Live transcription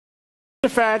the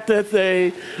fact that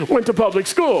they went to public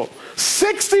school.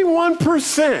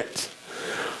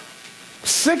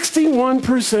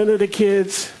 61% of the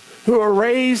kids who are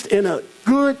raised in a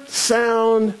good,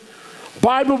 sound,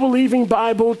 Bible-believing,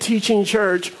 Bible-teaching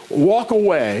church walk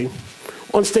away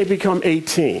once they become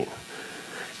 18.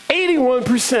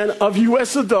 81% of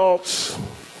U.S. adults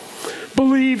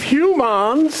believe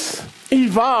humans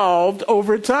evolved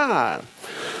over time.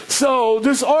 So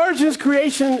this origins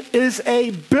creation is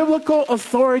a biblical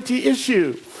authority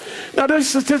issue. Now, those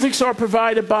statistics are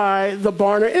provided by the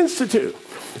Barna Institute.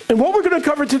 And what we're going to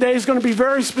cover today is going to be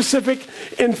very specific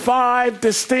in 5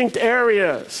 distinct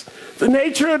areas. The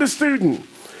nature of the student,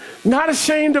 not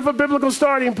ashamed of a biblical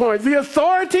starting point, the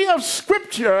authority of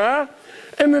Scripture,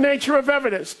 and the nature of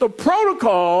evidence, the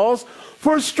protocols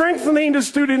for strengthening the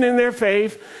student in their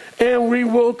faith, and we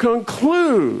will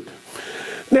conclude.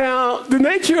 Now, the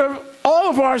nature of all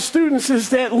of our students is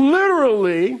that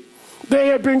literally they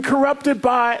have been corrupted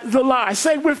by the lie.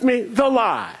 Say with me, the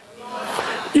lie.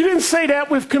 You didn't say that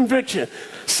with conviction.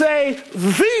 Say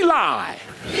the lie.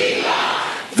 The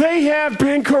lie. They have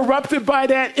been corrupted by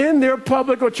that in their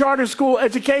public or charter school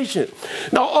education.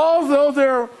 Now, although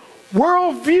their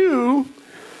worldview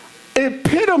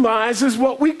epitomizes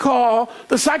what we call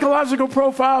the psychological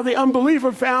profile of the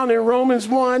unbeliever found in Romans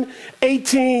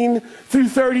 1:18 through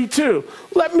 32.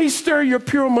 Let me stir your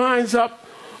pure minds up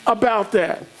about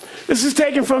that. This is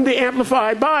taken from the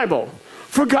Amplified Bible.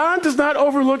 For God does not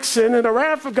overlook sin, and the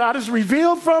wrath of God is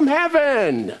revealed from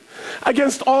heaven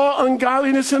against all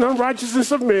ungodliness and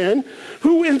unrighteousness of men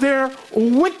who in their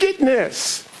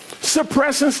wickedness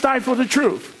suppress and stifle the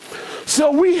truth. So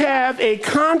we have a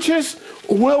conscious,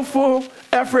 willful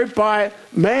effort by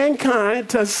mankind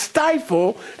to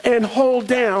stifle and hold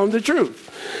down the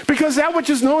truth. Because that which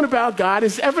is known about God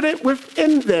is evident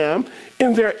within them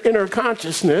in their inner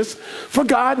consciousness, for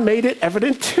God made it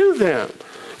evident to them.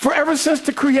 For ever since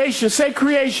the creation, say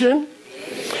creation,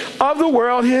 of the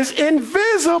world, his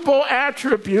invisible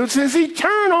attributes, his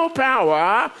eternal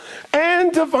power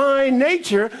and divine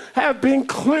nature have been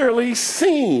clearly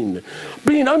seen,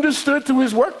 being understood through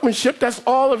his workmanship, that's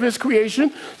all of his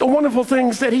creation, the wonderful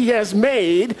things that he has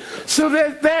made, so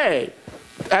that they,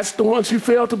 that's the ones who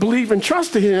fail to believe and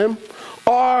trust in him,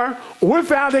 are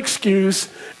without excuse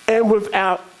and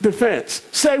without defense.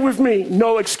 Say with me,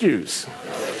 no excuse.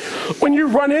 When you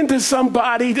run into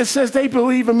somebody that says they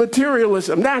believe in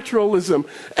materialism, naturalism,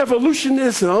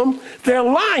 evolutionism, they're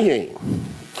lying.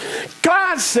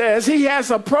 God says he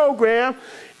has a program,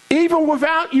 even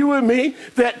without you and me,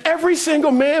 that every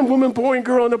single man, woman, boy, and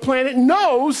girl on the planet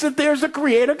knows that there's a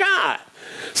creator God.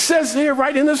 Says here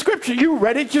right in the scripture, you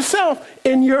read it yourself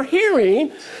in your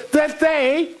hearing, that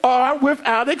they are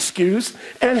without excuse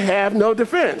and have no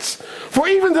defense. For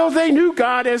even though they knew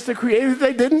God as the creator,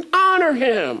 they didn't honor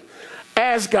him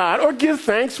as God or give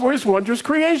thanks for his wondrous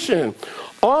creation.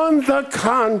 On the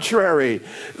contrary,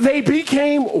 they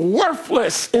became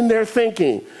worthless in their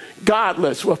thinking,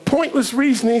 godless, with pointless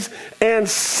reasonings and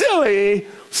silly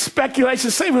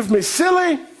speculations. Say with me,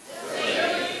 silly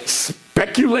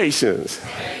speculations.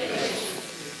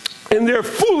 And their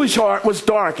foolish heart was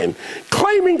darkened.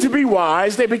 Claiming to be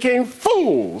wise, they became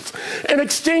fools and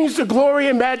exchanged the glory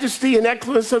and majesty and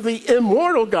excellence of the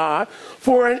immortal God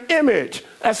for an image,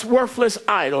 that's worthless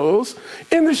idols,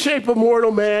 in the shape of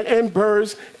mortal man and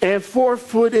birds and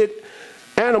four-footed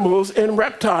animals and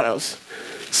reptiles.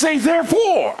 Say,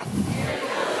 therefore.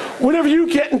 Whenever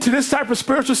you get into this type of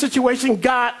spiritual situation,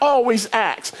 God always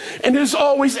acts. And there's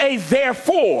always a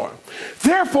therefore.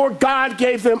 Therefore, God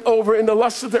gave them over in the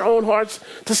lust of their own hearts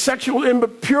to sexual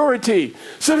impurity,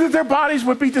 so that their bodies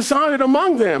would be dishonored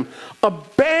among them,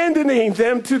 abandoning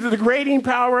them to the degrading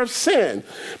power of sin.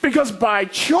 Because by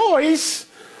choice,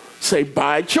 say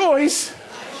by choice,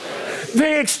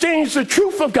 they exchanged the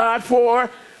truth of God for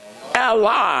a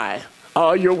lie.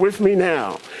 Oh, you're with me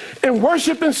now. And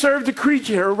worship and serve the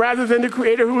creature rather than the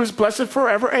creator, who is blessed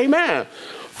forever. Amen.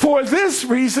 For this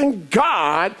reason,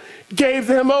 God gave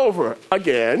them over,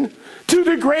 again, to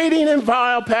degrading and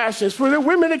vile passions. For the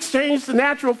women exchanged the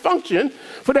natural function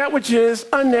for that which is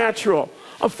unnatural,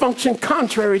 a function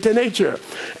contrary to nature.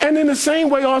 And in the same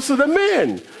way also the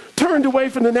men turned away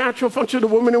from the natural function of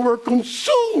the woman and were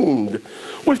consumed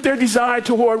with their desire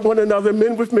toward one another,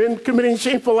 men with men committing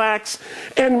shameful acts,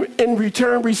 and in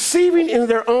return receiving in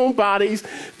their own bodies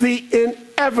the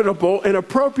inevitable and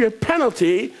appropriate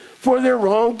penalty for their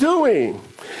wrongdoing.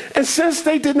 And since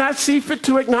they did not see fit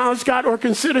to acknowledge God or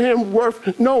consider him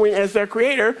worth knowing as their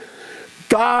creator,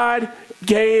 God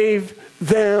gave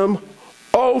them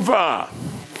over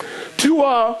to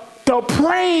a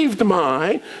depraved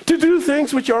mind to do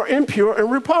things which are impure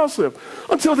and repulsive,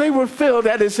 until they were filled,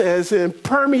 that is, as in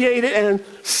permeated and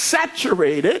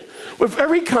saturated with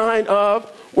every kind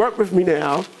of, work with me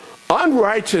now,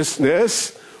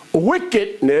 unrighteousness,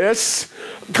 wickedness,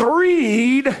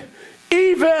 greed,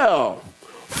 evil,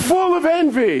 full of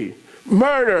envy,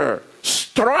 murder,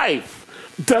 strife,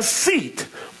 deceit,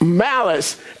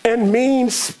 malice, and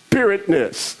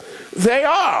mean-spiritedness. They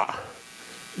are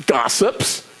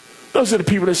gossips. Those are the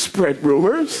people that spread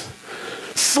rumors.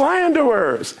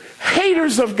 Slanderers,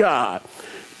 haters of God.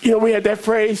 You know, we had that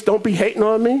phrase, don't be hating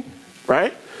on me,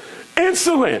 right?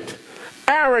 Insolent,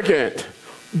 arrogant,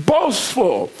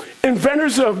 boastful,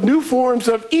 inventors of new forms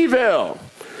of evil,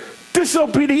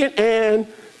 disobedient and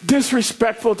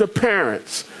disrespectful to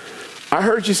parents. I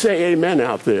heard you say amen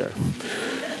out there.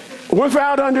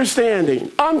 Without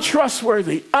understanding,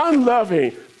 untrustworthy,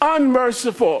 unloving,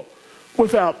 unmerciful,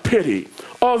 without pity.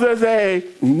 Although they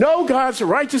know God's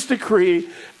righteous decree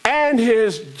and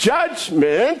his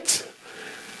judgment,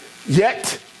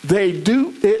 yet they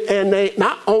do it, and they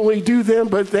not only do them,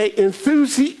 but they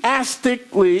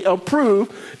enthusiastically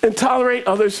approve and tolerate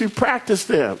others who practice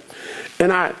them.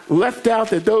 And I left out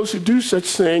that those who do such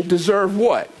things deserve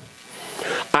what?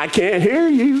 I can't hear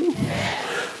you.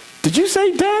 Did you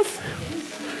say death?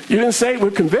 You didn't say it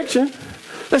with conviction.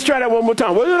 Let's try that one more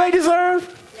time. What do they deserve?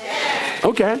 Death.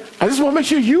 Okay. I just want to make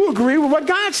sure you agree with what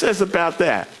God says about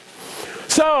that.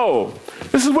 So,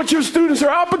 this is what your students are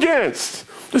up against.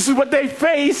 This is what they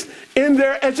face in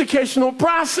their educational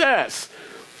process.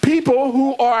 People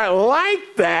who are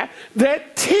like that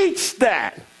teach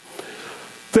that.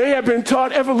 They have been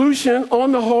taught evolution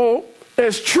on the whole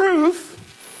as truth,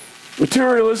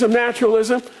 materialism,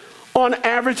 naturalism, on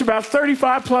average about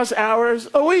 35 plus hours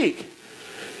a week.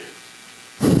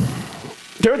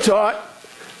 They're taught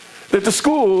that the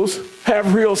schools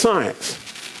have real science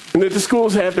and that the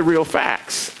schools have the real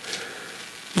facts.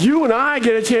 You and I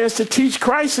get a chance to teach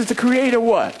Christ as the creator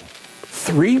what?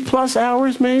 3+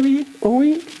 hours maybe a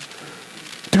week?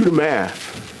 Do the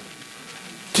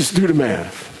math. Just do the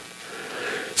math.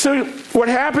 So what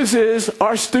happens is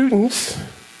our students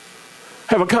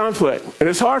have a conflict, and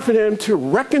it's hard for them to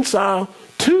reconcile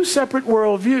two separate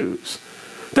worldviews.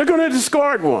 They're going to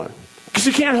discard one because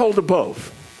you can't hold the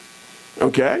both.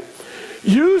 Okay?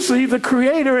 Usually the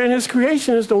creator and his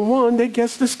creation is the one that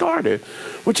gets discarded,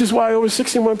 which is why over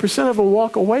 61% of them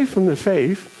walk away from the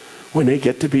faith when they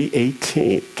get to be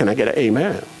 18. Can I get an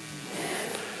amen?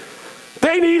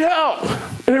 They need help,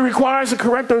 and it requires a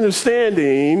correct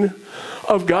understanding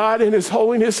of God and his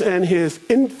holiness and his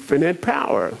infinite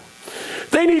power.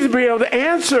 They need to be able to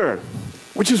answer,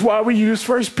 which is why we use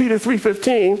 1 Peter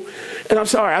 3:15. And I'm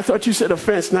sorry, I thought you said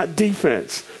offense, not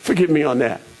defense. Forgive me on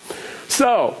that.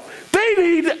 So, they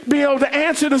need to be able to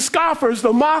answer the scoffers,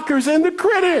 the mockers, and the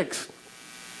critics.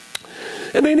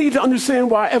 And they need to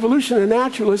understand why evolution and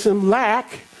naturalism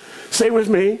lack, say with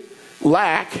me,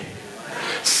 lack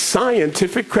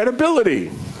scientific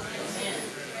credibility.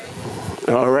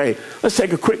 All right, let's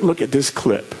take a quick look at this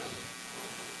clip.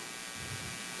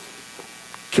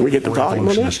 Can we get the volume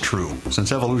on Evolution that? is true.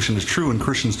 Since evolution is true and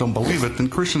Christians don't believe it, then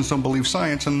Christians don't believe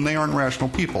science and they aren't rational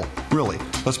people. Really.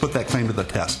 Let's put that claim to the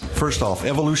test. First off,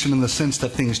 evolution in the sense that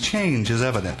things change is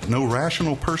evident. No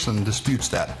rational person disputes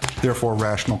that. Therefore,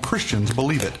 rational Christians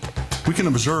believe it. We can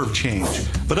observe change.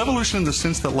 But evolution in the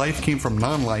sense that life came from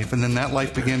non-life and then that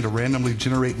life began to randomly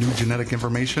generate new genetic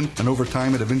information and over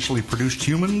time it eventually produced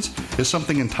humans is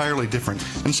something entirely different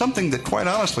and something that quite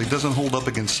honestly doesn't hold up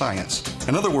against science.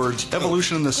 In other words,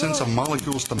 evolution in the sense of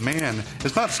molecules to man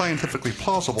is not scientifically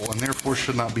plausible and therefore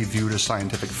should not be viewed as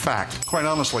scientific fact. Quite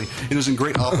honestly, it is in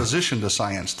great opposition to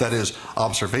science, that is,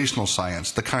 observational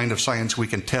science, the kind of science we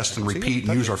can test and repeat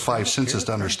and use our 5 senses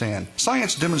to understand.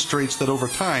 Science demonstrates that over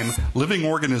time, living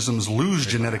organisms lose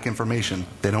genetic information.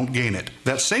 They don't gain it.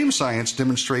 That same science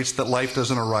demonstrates that life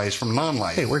doesn't arise from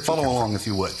non-life. Follow along if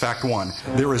you would. Fact 1.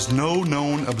 There is no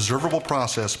known observable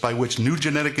process by which new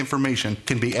genetic information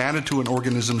can be added to an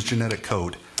organism's genetic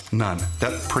code. None.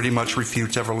 That pretty much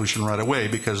refutes evolution right away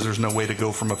because there's no way to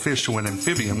go from a fish to an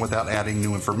amphibian without adding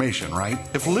new information, right?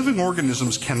 If living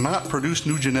organisms cannot produce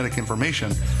new genetic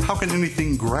information, how can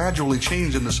anything gradually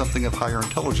change into something of higher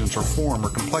intelligence or form or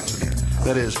complexity?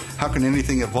 That is, how can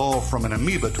anything evolve from an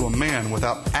amoeba to a man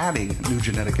without adding new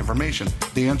genetic information?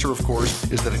 The answer, of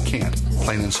course, is that it can't,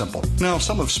 plain and simple. Now,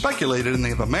 some have speculated and they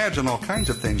have imagined all kinds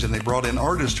of things, and they brought in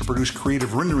artists to produce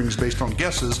creative renderings based on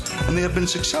guesses, and they have been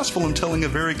successful in telling a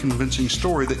very convincing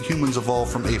story that humans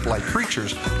evolved from ape-like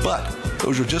creatures. But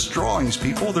those are just drawings,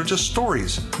 people. They're just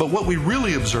stories. But what we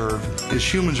really observe is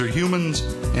humans are humans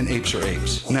and apes are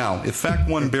apes. Now, if fact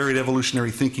one buried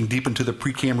evolutionary thinking deep into the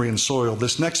Precambrian soil,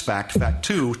 this next fact, fact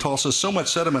two, tosses so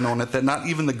much sediment on it that not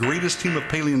even the greatest team of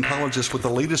paleontologists with the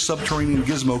latest subterranean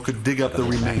gizmo could dig up the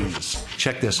remains.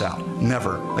 Check this out.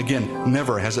 Never, again,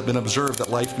 never has it been observed that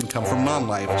life can come from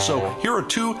non-life. So here are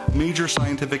two major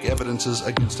scientific evidences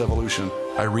against evolution.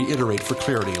 I reiterate for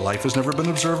clarity, life has never been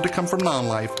observed to come from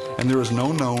non-life, and there is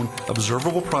no known,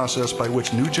 observable process by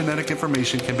which new genetic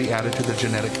information can be added to the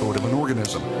genetic code of an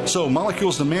organism. So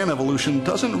molecules to man evolution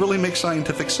doesn't really make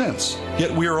scientific sense.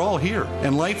 Yet we are all here,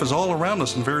 and life is all around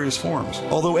us in various forms.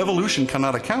 Although evolution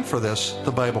cannot account for this,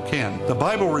 the Bible can. The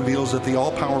Bible reveals that the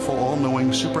all-powerful,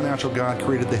 all-knowing, supernatural God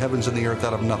created the heavens and the earth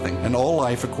out of nothing, and all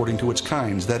life according to its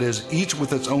kinds, that is, each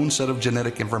with its own set of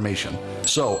genetic information.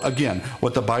 So, again,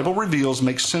 what the Bible reveals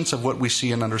makes sense of what we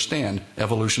see and understand.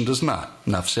 Evolution does not.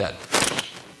 Enough said.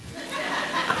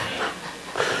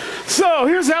 So,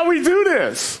 here's how we do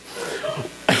this.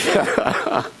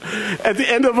 At the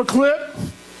end of a clip,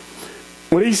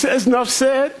 when he says enough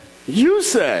said, you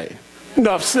say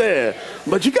enough said.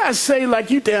 But you guys say like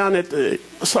you down at the,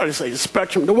 sorry to say, the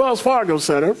Spectrum, the Wells Fargo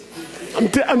Center. I'm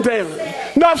down.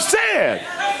 Enough said.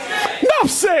 Enough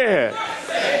said.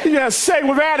 You gotta say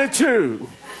with attitude.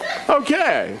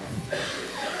 Okay.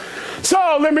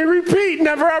 So let me repeat,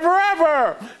 never, ever,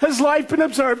 ever has life been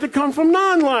observed to come from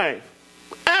non-life.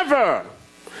 Ever.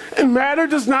 And matter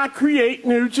does not create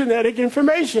new genetic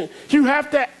information. You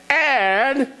have to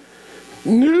add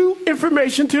new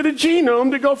information to the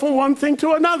genome to go from one thing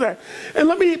to another. And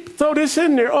let me throw this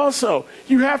in there also.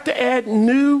 You have to add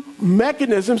new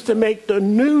mechanisms to make the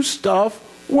new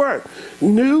stuff work.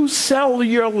 New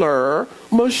cellular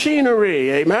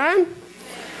machinery. Amen?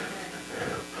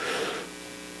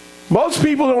 Most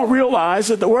people don't realize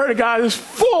that the Word of God is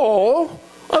full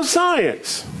of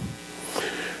science.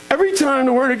 Every time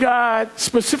the Word of God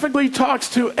specifically talks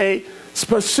to a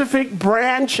specific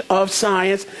branch of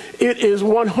science, it is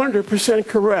 100%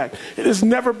 correct. It has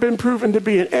never been proven to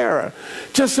be an error.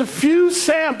 Just a few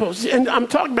samples, and I'm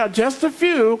talking about just a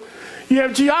few. You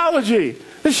have geology,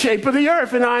 the shape of the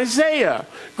earth in Isaiah,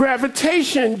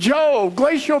 gravitation, Job,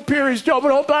 glacial periods, Job.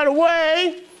 But oh, by the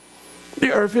way,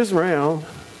 the earth is round.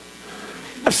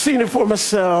 I've seen it for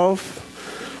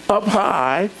myself up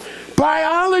high.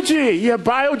 Biology, you have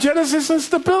biogenesis and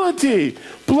stability,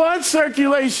 blood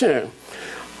circulation.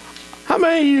 How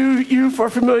many of you are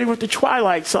familiar with the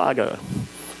Twilight Saga?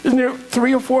 Isn't there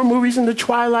 3 or 4 movies in the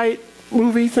Twilight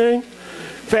movie thing?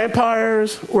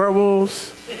 Vampires,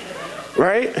 werewolves,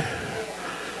 right?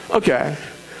 Okay.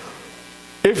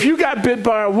 If you got bit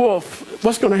by a wolf,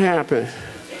 what's going to happen?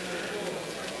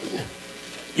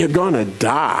 You're going to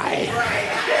die.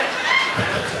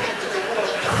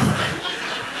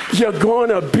 You're going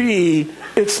to be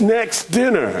its next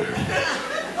dinner.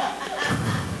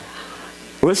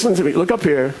 Listen to me. Look up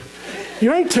here.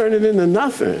 You ain't turning into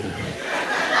nothing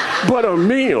but a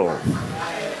meal.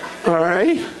 All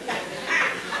right?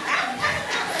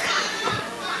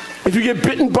 If you get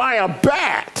bitten by a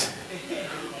bat,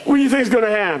 what do you think is going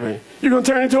to happen? You're going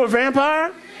to turn into a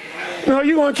vampire? No,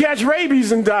 you're going to catch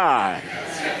rabies and die.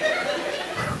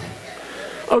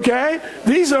 Okay?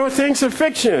 These are things of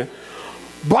fiction.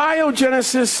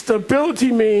 Biogenesis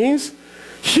stability means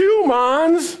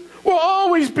humans will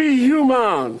always be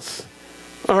humans.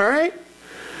 All right?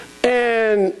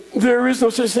 And there is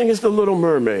no such thing as the Little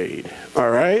Mermaid.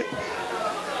 All right?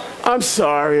 I'm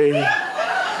sorry.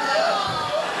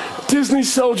 Disney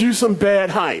sold you some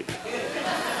bad hype.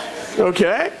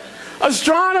 Okay?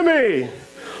 Astronomy.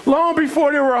 Long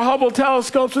before there were Hubble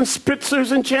telescopes and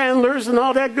Spitzers and Chandlers and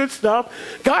all that good stuff,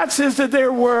 God says that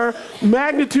there were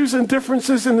magnitudes and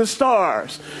differences in the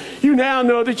stars. You now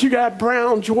know that you got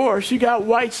brown dwarfs, you got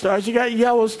white stars, you got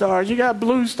yellow stars, you got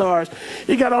blue stars,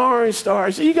 you got orange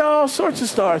stars, you got all sorts of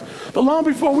stars. But long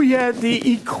before we had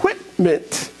the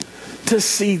equipment to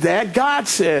see that, God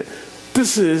said,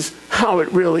 this is how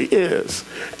it really is.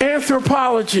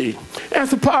 Anthropology.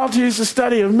 Anthropology is the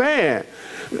study of man.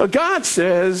 God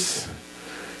says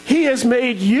he has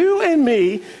made you and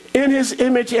me in his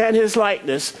image and his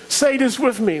likeness. Say this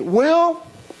with me. Will.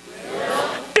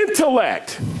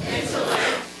 Intellect.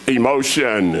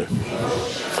 Emotion.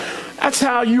 That's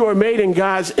how you are made in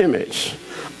God's image.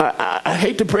 I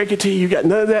hate to break it to you, you got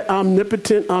none of that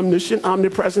omnipotent, omniscient,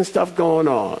 omnipresent stuff going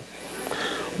on.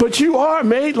 But you are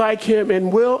made like him in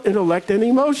will, intellect, and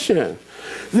emotion.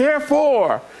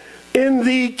 Therefore, in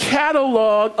the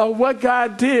catalog of what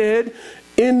God did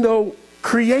in the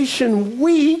creation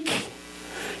week,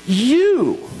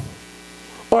 you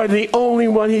are the only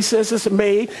one, he says, is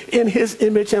made in his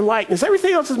image and likeness.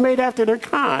 Everything else is made after their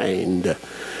kind.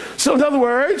 So in other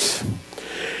words,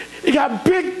 you got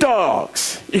big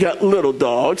dogs, you got little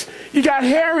dogs, you got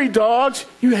hairy dogs,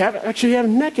 you actually have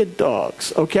naked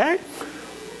dogs, okay?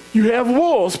 You have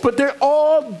wolves, but they're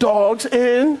all dogs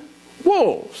and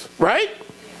wolves, right?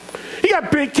 You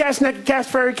got big cats, naked cats,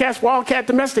 fairy cats, wild cat,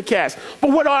 domestic cats. But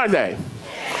what are they?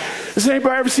 Has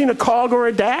anybody ever seen a cog or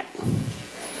a dat?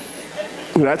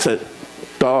 That's a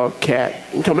dog, cat.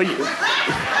 Come on,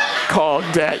 cog,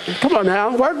 dat. Come on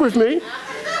now, work with me.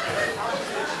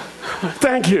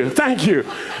 Thank you, thank you.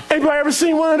 Anybody ever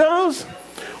seen one of those?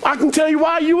 I can tell you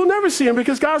why you will never see them,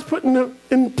 because God's putting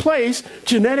in place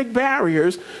genetic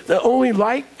barriers that only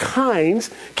like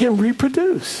kinds can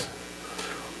reproduce.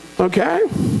 Okay?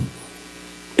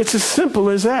 It's as simple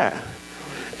as that.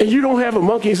 And you don't have a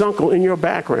monkey's uncle in your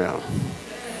background.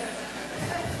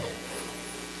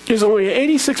 There's only an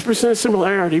 86%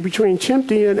 similarity between chimp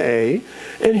DNA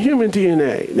and human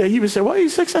DNA. Now you would say, well,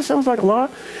 86, that sounds like a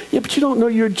lot. Yeah, but you don't know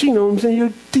your genomes and your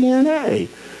DNA.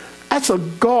 That's a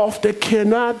gulf that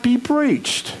cannot be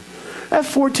breached. That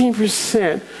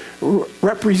 14%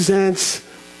 represents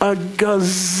a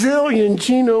gazillion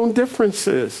genome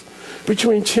differences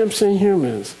between chimps and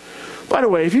humans. By the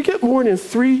way, if you get more than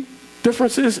 3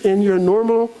 differences in your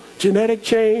normal genetic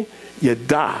chain, you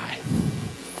die.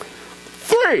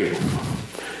 3.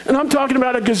 And I'm talking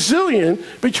about a gazillion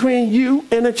between you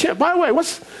and a chimp. By the way,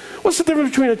 what's the difference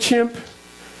between a chimp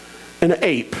and an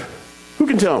ape? Who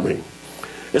can tell me?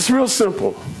 It's real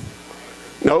simple.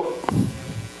 Nope.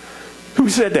 Who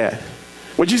said that?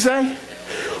 What'd you say?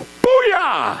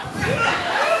 Booyah!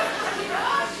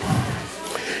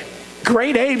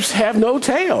 Great apes have no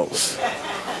tails.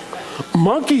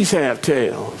 Monkeys have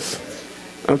tails.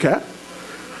 Okay?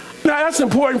 Now that's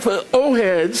important for old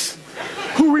heads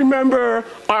who remember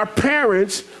our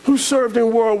parents who served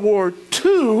in World War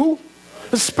II,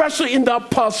 especially in the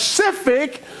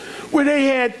Pacific, where they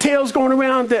had tails going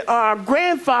around that our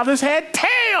grandfathers had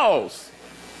tails.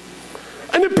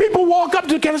 And the people walk up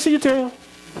to, can I see your tail?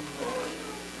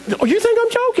 Oh, you think I'm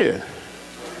joking?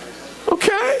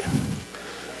 Okay.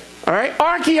 All right,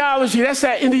 archaeology, that's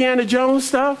that Indiana Jones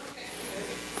stuff.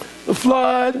 The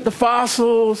flood, the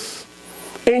fossils,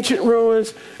 ancient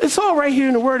ruins. It's all right here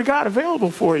in the Word of God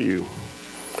available for you.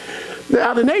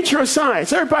 Now, the nature of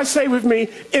science. Everybody say with me,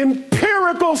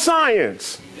 empirical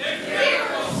science.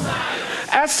 Empirical science.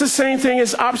 That's the same thing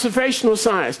as observational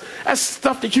science. That's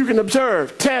stuff that you can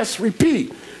observe, test,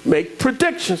 repeat, make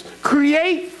predictions,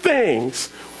 create things.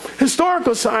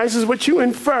 Historical science is what you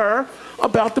infer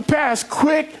about the past.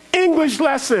 Quick English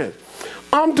lesson.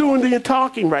 I'm doing the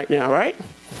talking right now, right?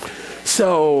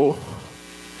 So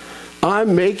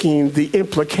I'm making the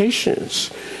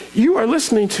implications. You are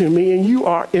listening to me and you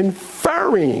are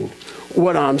inferring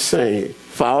what I'm saying.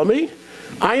 Follow me?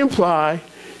 I imply,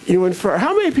 you infer.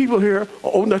 How many people here are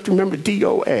old enough to remember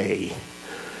DOA?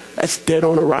 That's dead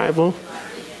on arrival.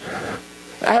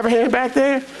 I have a hand back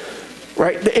there?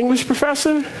 Right, the English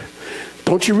professor?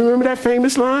 Don't you remember that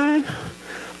famous line?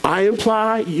 I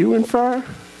imply, you infer.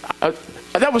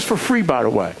 That was for free, by the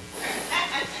way.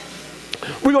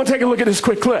 We're going to take a look at this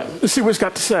quick clip. Let's see what it's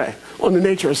got to say on the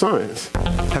nature of science.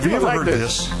 Have you ever heard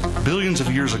this? Billions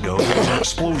of years ago, there was an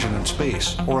explosion in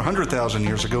space. Or 100,000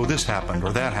 years ago, this happened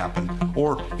or that happened.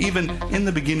 Or even, in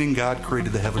the beginning, God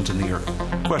created the heavens and the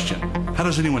earth. Question, how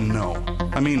does anyone know?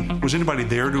 I mean, was anybody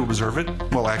there to observe it?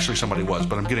 Well, actually somebody was,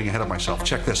 but I'm getting ahead of myself.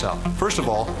 Check this out. First of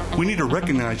all, we need to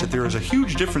recognize that there is a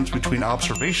huge difference between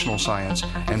observational science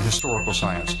and historical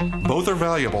science. Both are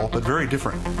valuable, but very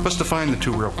different. Let's define the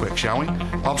two real quick, shall we?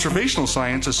 Observational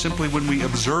science is simply when we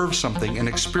observe something and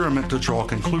experiment to draw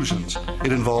conclusions.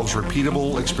 It involves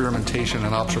repeatable experimentation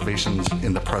and observations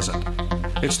in the present.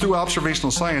 It's through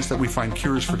observational science that we find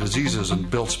cures for diseases and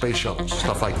build space shuttles,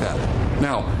 stuff like that.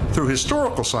 Now, through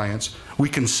historical science, we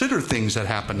consider things that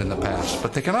happened in the past,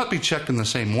 but they cannot be checked in the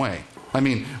same way. I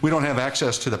mean, we don't have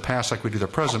access to the past like we do the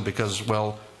present because,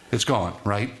 well, it's gone,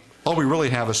 right? All we really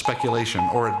have is speculation,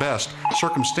 or at best,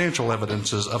 circumstantial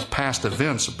evidences of past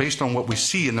events based on what we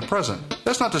see in the present.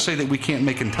 That's not to say that we can't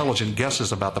make intelligent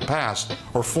guesses about the past,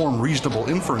 or form reasonable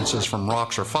inferences from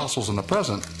rocks or fossils in the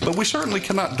present, but we certainly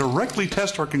cannot directly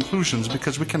test our conclusions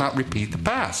because we cannot repeat the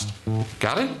past.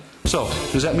 Got it? So,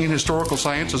 does that mean historical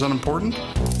science is unimportant?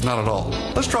 Not at all.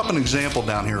 Let's drop an example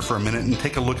down here for a minute and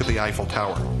take a look at the Eiffel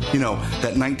Tower. You know,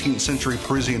 that 19th century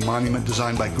Parisian monument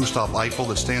designed by Gustave Eiffel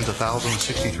that stands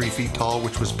 1,063 feet tall,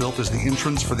 which was built as the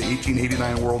entrance for the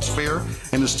 1889 World's Fair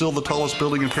and is still the tallest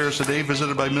building in Paris today,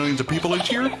 visited by millions of people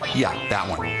each year? Yeah, that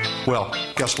one. Well,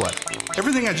 guess what?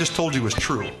 Everything I just told you is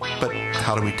true, but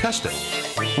how do we test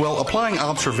it? Well, applying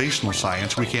observational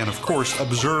science, we can, of course,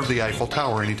 observe the Eiffel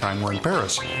Tower anytime we're in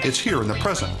Paris. It's here in the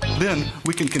present. Then,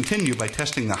 we can continue by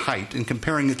testing the height and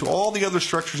comparing it to all the other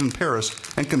structures in Paris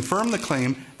and confirm the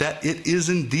claim that it is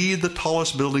indeed the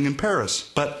tallest building in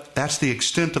Paris. But that's the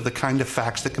extent of the kind of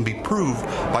facts that can be proved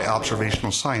by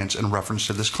observational science in reference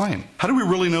to this claim. How do we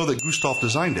really know that Gustave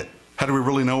designed it? How do we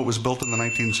really know it was built in the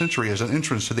 19th century as an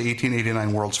entrance to the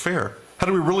 1889 World's Fair? How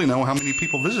do we really know how many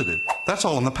people visited? That's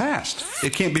all in the past.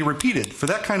 It can't be repeated. For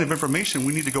that kind of information,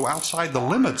 we need to go outside the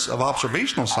limits of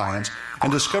observational science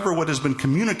and discover what has been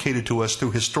communicated to us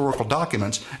through historical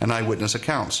documents and eyewitness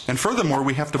accounts. And furthermore,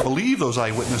 we have to believe those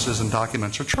eyewitnesses and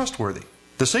documents are trustworthy.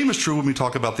 The same is true when we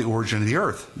talk about the origin of the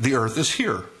Earth. The Earth is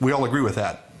here. We all agree with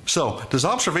that. So, does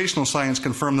observational science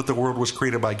confirm that the world was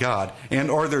created by God? And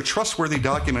are there trustworthy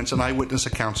documents and eyewitness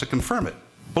accounts that confirm it?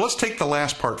 Well, let's take the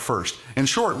last part first. In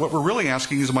short, what we're really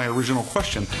asking is my original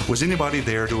question: was anybody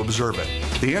there to observe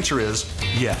it? The answer is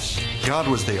yes. God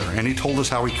was there, and He told us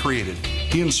how He created.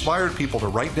 He inspired people to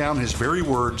write down His very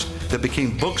words that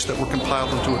became books that were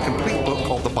compiled into a complete book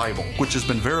called the Bible, which has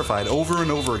been verified over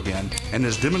and over again and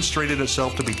has demonstrated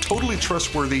itself to be totally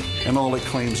trustworthy in all it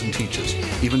claims and teaches.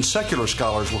 Even secular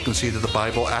scholars will concede that the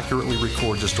Bible accurately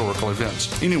records historical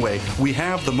events. Anyway, we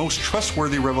have the most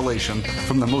trustworthy revelation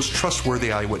from the most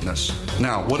trustworthy eyewitness.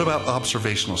 Now, what about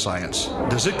observational science?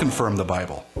 Does it confirm the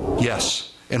Bible?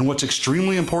 Yes. And what's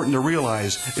extremely important to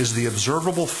realize is the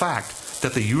observable fact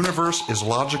that the universe is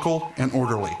logical and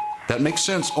orderly. That makes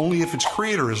sense only if its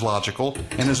creator is logical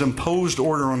and has imposed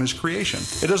order on his creation.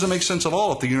 It doesn't make sense at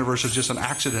all if the universe is just an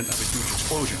accident of a huge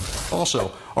explosion.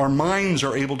 Also, our minds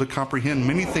are able to comprehend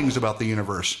many things about the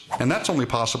universe, and that's only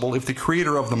possible if the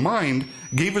creator of the mind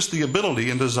gave us the ability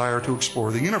and desire to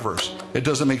explore the universe. It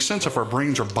doesn't make sense if our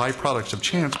brains are byproducts of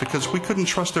chance, because we couldn't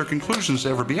trust their conclusions to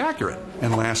ever be accurate.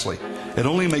 And lastly, it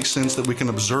only makes sense that we can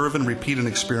observe and repeat an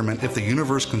experiment if the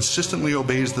universe consistently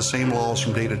obeys the same laws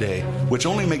from day to day, which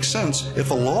only makes sense if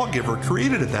the lawgiver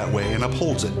created it that way and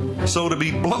upholds it. So, to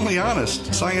be bluntly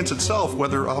honest, science itself,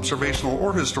 whether observational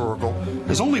or historical,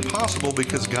 is only possible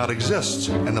because God exists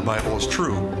and the Bible is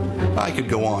true. I could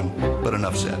go on, but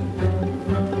enough said.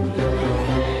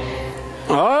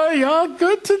 Oh, y'all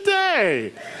good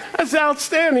today. That's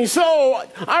outstanding. So,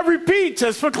 I repeat,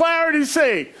 just for clarity's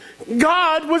sake,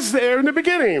 God was there in the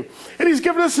beginning. And He's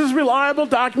given us His reliable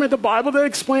document, the Bible, that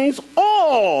explains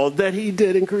all that He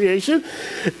did in creation.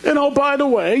 And oh, by the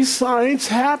way, science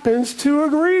happens to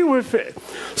agree with it.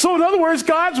 So in other words,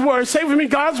 God's Word, say with me,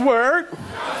 God's Word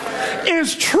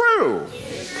is true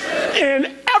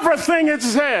in everything it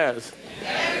says.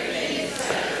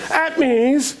 That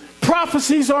means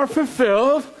prophecies are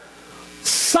fulfilled.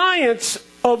 Science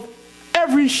of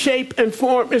every shape and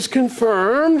form is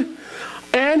confirmed.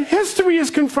 And history is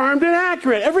confirmed and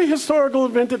accurate. Every historical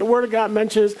event that the Word of God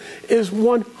mentions is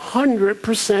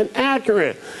 100%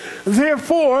 accurate.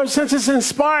 Therefore, since it's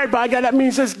inspired by God, that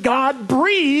means it's God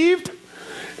breathed.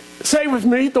 Say with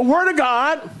me, the Word of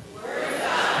God,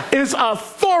 is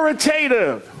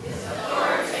authoritative.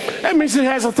 That means it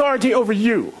has authority over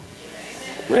you.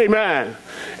 Amen.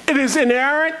 It is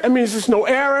inerrant. That means there's no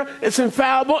error. It's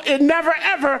infallible. It never,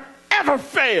 ever, ever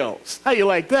fails. How you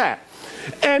like that?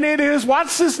 And it is,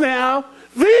 watch this now,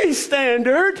 the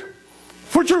standard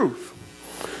for truth.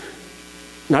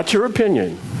 Not your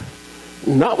opinion.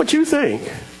 Not what you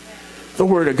think. The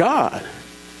Word of God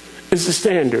is the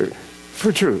standard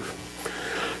for truth.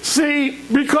 See,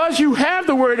 because you have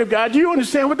the Word of God, you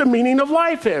understand what the meaning of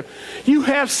life is. You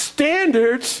have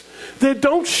standards that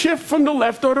don't shift from the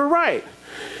left or the right.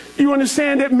 You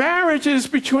understand that marriage is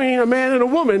between a man and a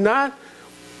woman, not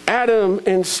Adam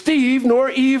and Steve, nor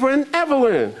Eve and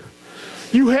Evelyn.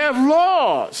 You have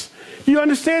laws. You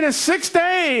understand that 6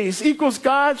 days equals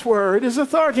God's Word is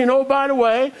authority. And oh, by the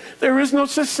way, there is no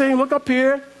such thing, look up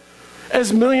here,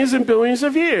 as millions and billions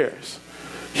of years.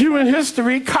 Human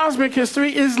history, cosmic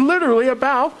history, is literally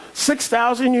about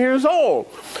 6,000 years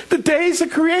old. The days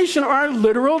of creation are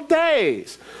literal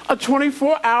days. A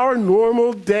 24-hour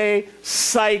normal day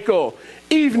cycle.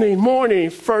 Evening, morning,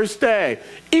 first day.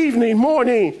 Evening,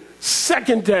 morning,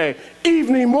 second day.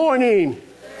 Evening, morning.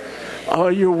 Oh,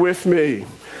 you're with me.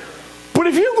 But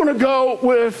if you're going to go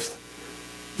with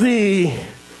the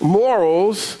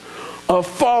morals a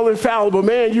fallen, fallible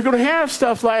man, you're going to have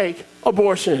stuff like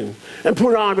abortion and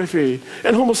pornography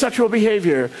and homosexual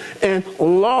behavior and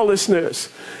lawlessness.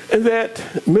 And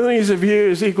that millions of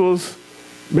years equals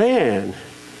man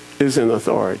is in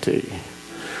authority.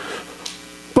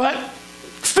 But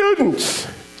students,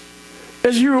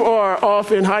 as you are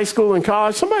off in high school and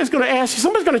college, somebody's going to ask you,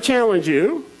 somebody's going to challenge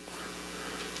you.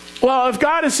 Well, if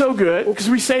God is so good, because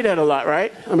we say that a lot,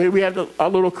 right? I mean, we have our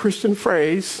little Christian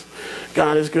phrase,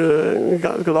 God is good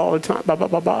all the time, blah, blah,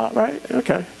 blah, blah, right?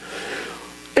 Okay.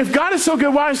 If God is so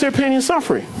good, why is there pain and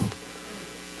suffering?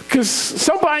 Because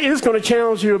somebody is going to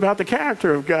challenge you about the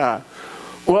character of God.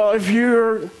 Well,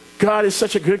 if God is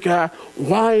such a good guy,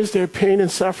 why is there pain and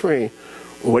suffering?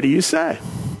 What do you say?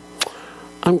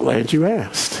 I'm glad you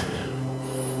asked.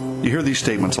 You hear these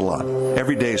statements a lot.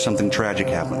 Every day something tragic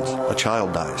happens. A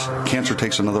child dies. Cancer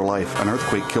takes another life. An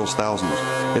earthquake kills thousands.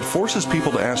 It forces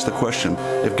people to ask the question,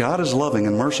 if God is loving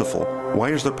and merciful, why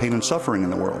is there pain and suffering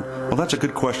in the world? Well, that's a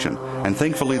good question. And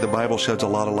thankfully, the Bible sheds a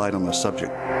lot of light on this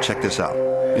subject. Check this out.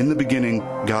 In the beginning,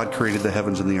 God created the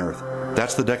heavens and the earth.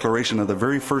 That's the declaration of the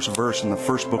very first verse in the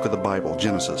first book of the Bible,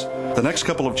 Genesis. The next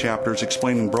couple of chapters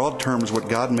explain in broad terms what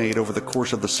God made over the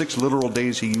course of the 6 literal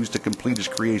days he used to complete his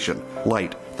creation.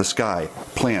 Light, the sky,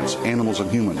 plants, animals, and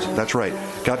humans. That's right.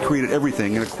 God created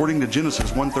everything, and according to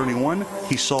Genesis 1:31,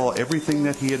 he saw everything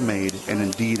that he had made, and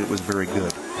indeed it was very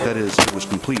good. That is, it was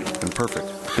complete and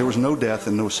perfect. There was no death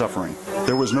and no suffering.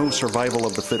 There was no survival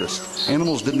of the fittest.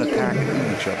 Animals didn't attack and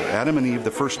eat each other. Adam and Eve,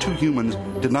 the first 2 humans,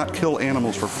 did not kill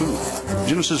animals for food.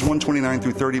 Genesis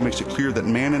 1:29-30 makes it clear that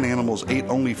man and animals ate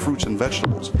only fruits and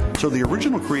vegetables. So the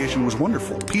original creation was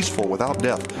wonderful, peaceful, without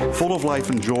death, full of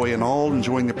life and joy, and all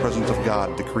enjoying the presence of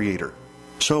God, the Creator.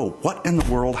 So what in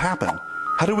the world happened?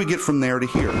 How do we get from there to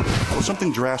here? Well,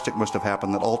 something drastic must have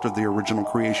happened that altered the original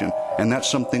creation, and that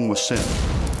something was sin.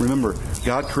 Remember,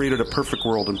 God created a perfect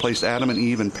world and placed Adam and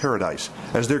Eve in paradise.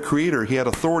 As their creator, he had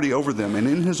authority over them, and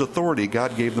in his authority,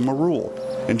 God gave them a rule.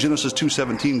 In Genesis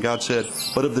 2:17, God said,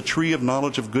 "But of the tree of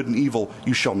knowledge of good and evil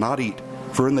you shall not eat,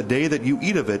 for in the day that you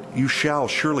eat of it, you shall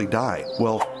surely die."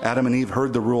 Well, Adam and Eve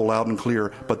heard the rule loud and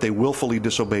clear, but they willfully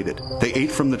disobeyed it. They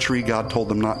ate from the tree God told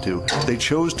them not to. They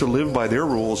chose to live by their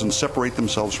rules and separate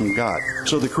themselves from God.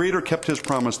 So the Creator kept his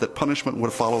promise that punishment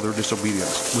would follow their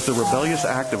disobedience. With the rebellious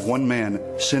act of one man,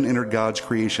 sin entered God's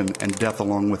creation and death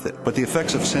along with it. But the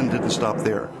effects of sin didn't stop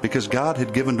there. Because God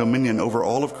had given dominion over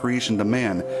all of creation to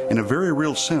man, in a very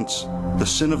real sense, the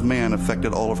sin of man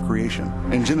affected all of creation.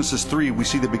 In Genesis 3, we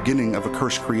see the beginning of a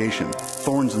cursed creation.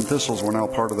 Thorns and thistles were now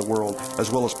part of the world,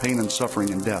 as well as pain and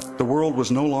suffering and death. The world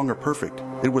was no longer perfect.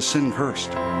 It was sin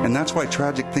cursed. And that's why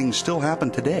tragic things still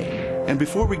happen today. And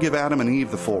before we give Adam and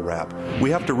Eve the full rap,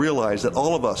 we have to realize that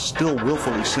all of us still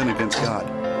willfully sin against God.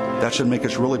 That should make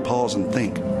us really pause and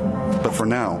think. But for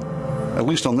now, at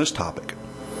least on this topic,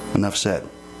 enough said.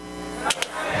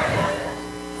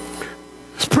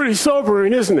 It's pretty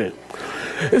sobering, isn't it?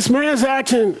 It's man's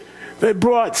action that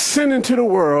brought sin into the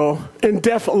world and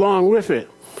death along with it.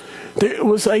 There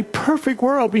was a perfect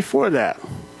world before that.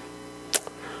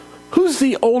 Who's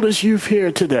the oldest youth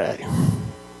here today?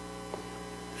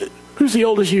 Who's the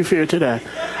oldest youth here today?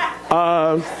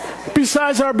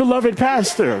 Besides our beloved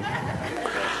pastor.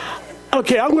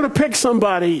 Okay, I'm going to pick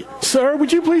somebody. Sir,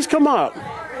 would you please come up?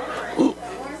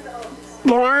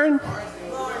 Lauren?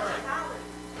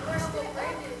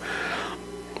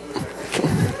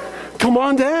 Come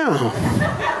on down.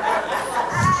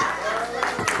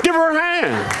 Give her a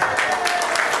hand.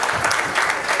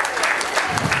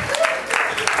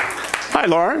 Hi,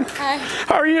 Lauren. Hi.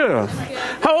 How are you? Good.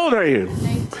 How old are you?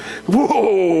 19.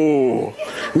 Whoa,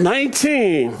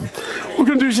 19. We're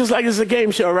going to do just like it's a game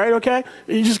show, right? Okay?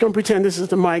 You're just going to pretend this is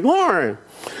the mic. Lauren,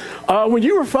 when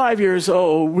you were 5 years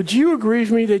old, would you agree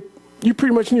with me that you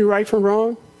pretty much knew right from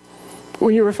wrong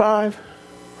when you were 5?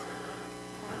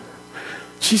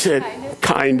 She said,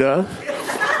 kinda.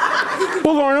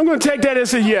 Well, Lauren, I'm going to take that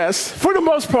as a yes. For the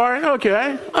most part,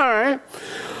 okay. All right.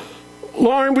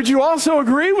 Lauren, would you also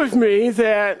agree with me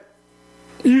that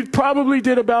you probably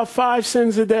did about 5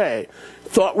 sins a day,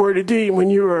 thought, word, or deed, when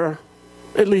you were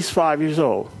at least 5 years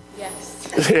old?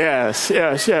 Yes.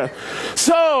 Yes.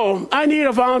 So, I need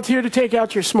a volunteer to take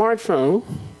out your smartphone.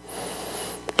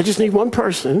 I just need one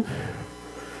person.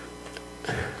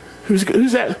 Who's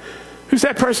that? Who's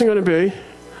that person going to be?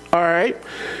 All right.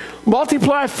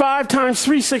 Multiply 5 times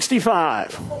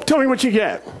 365. Tell me what you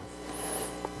get.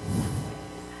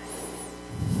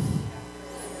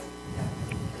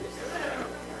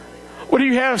 What do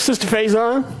you have, Sister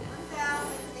Fasion?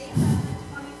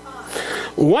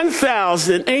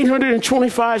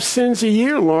 1,825 sins a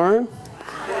year, Lauren.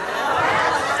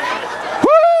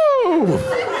 Woo!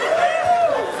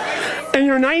 And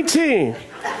you're 19.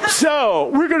 So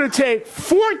we're going to take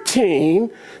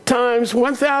 14 times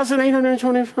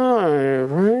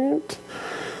 1,825, right?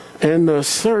 And the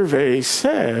survey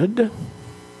said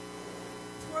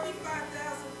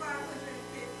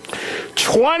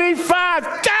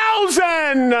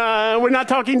 25,000. We're not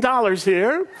talking dollars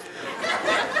here.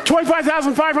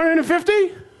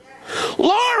 25,550?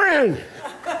 Lauren!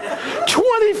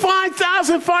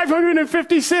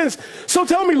 25,550 cents. So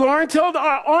tell me, Lauren, tell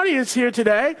our audience here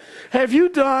today, have you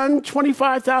done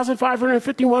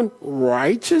 25,551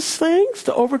 righteous things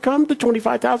to overcome the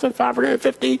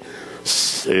 25,550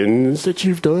 sins that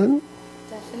you've done?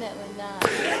 Definitely not.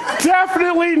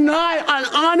 Definitely not an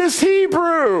honest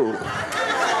Hebrew.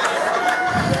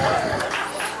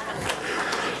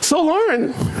 So,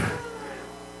 Lauren,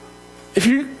 if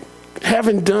you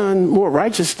haven't done more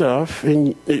righteous stuff,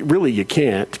 and really you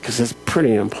can't because it's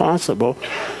pretty impossible,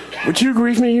 would you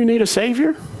agree with me you need a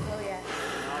Savior? Oh, yeah.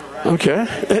 Okay.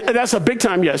 That's a big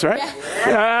time yes, right?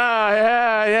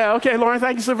 Yeah. Yeah. Okay, Lauren,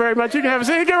 thank you so very much. You can have a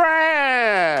seat. Give her a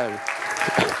hand.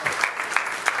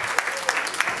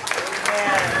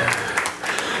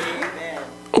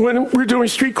 When we're doing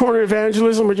street corner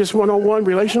evangelism or just one-on-one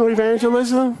relational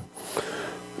evangelism,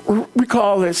 we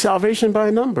call it salvation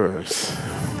by numbers.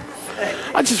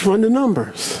 I just run the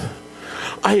numbers.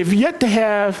 I have yet to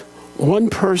have one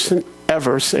person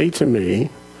ever say to me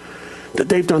that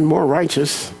they've done more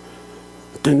righteous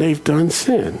than they've done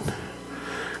sin.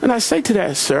 And I say to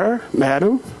that, sir,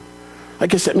 madam, I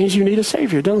guess that means you need a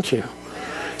Savior, don't you?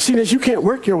 Seeing as you can't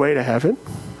work your way to heaven,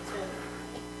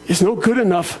 it's no good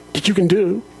enough that you can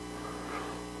do.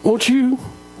 Won't you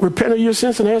repent of your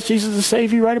sins and ask Jesus to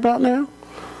save you right about now?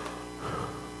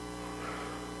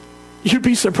 You'd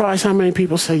be surprised how many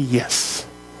people say yes.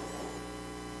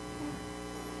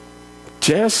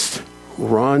 Just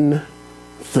run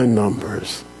the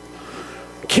numbers.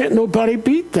 Can't nobody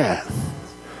beat that.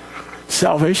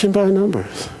 Salvation by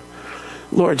numbers.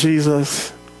 Lord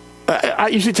Jesus, I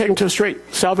usually take them to a straight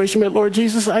salvation, but Lord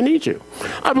Jesus, I need you.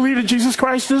 I believe that Jesus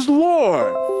Christ is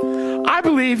Lord. I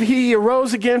believe he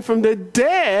arose again from the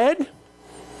dead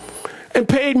and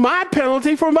paid my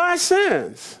penalty for my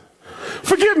sins.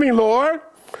 Forgive me, Lord.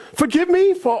 Forgive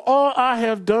me for all I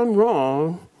have done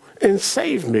wrong and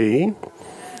save me.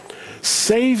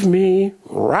 Save me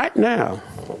right now.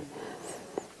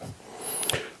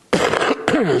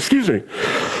 Excuse me.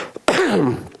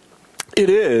 It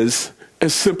is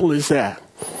as simple as that.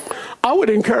 I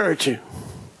would encourage you.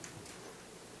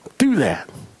 Do that.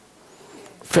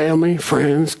 Family,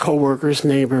 friends, co-workers,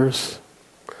 neighbors.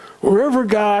 Wherever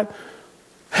God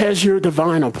has your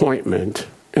divine appointment,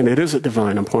 and it is a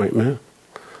divine appointment,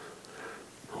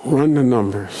 run the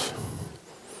numbers.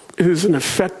 It is an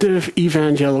effective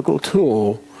evangelical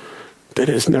tool that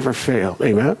has never failed.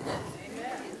 Amen? Amen.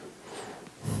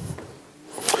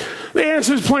 The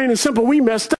answer is plain and simple. We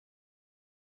messed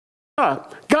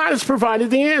up. God has provided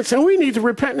the answer, and we need to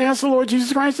repent and ask the Lord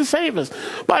Jesus Christ to save us.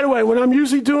 By the way, when I'm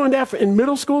usually doing that in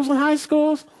middle schools and high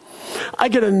schools, I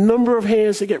get a number of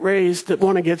hands that get raised that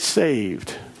want to get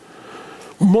saved.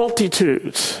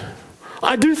 Multitudes.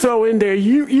 I do throw in there,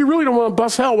 you really don't want to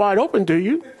bust hell wide open, do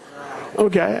you?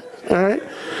 Okay, all right.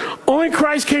 Only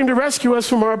Christ came to rescue us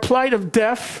from our plight of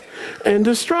death and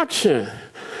destruction.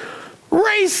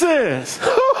 Racist!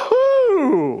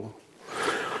 Hoo-hoo!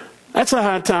 That's a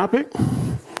hot topic,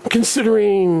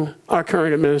 considering our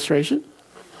current administration.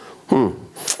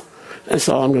 That's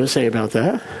all I'm going to say about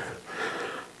that.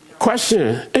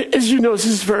 Question. As you know, this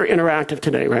is very interactive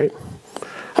today, right?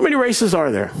 How many races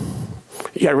are there?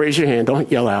 You got to raise your hand. Don't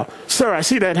yell out. Sir, I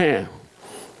see that hand.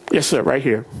 Yes, sir, right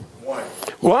here.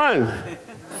 One.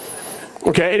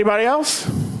 Okay, anybody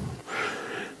else?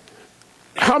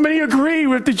 How many agree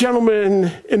with the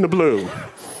gentleman in the blue?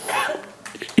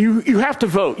 You have to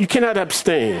vote. You cannot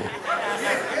abstain.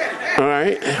 All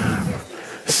right?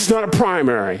 This is not a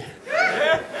primary.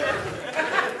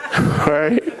 All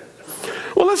right?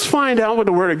 Well, let's find out what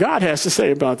the Word of God has to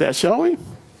say about that, shall we?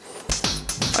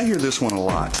 I hear this one a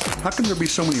lot. How can there be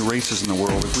so many races in the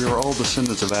world if we are all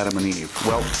descendants of Adam and Eve?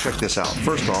 Well, check this out.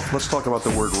 First off, let's talk about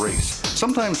the word race.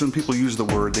 Sometimes when people use the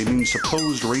word, they mean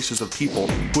supposed races of people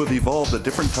who have evolved at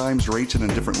different times, rates, and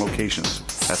in different locations.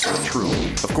 That's not true.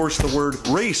 Of course, the word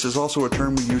race is also a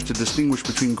term we use to distinguish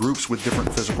between groups with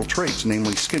different physical traits,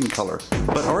 namely skin color.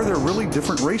 But are there really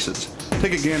different races?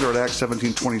 Take a gander at Acts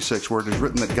 17:26, where it is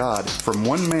written that God, from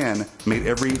one man, made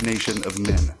every nation of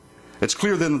men. It's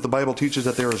clear then that the Bible teaches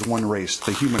that there is one race,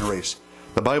 the human race.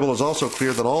 The Bible is also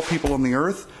clear that all people on the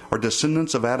earth are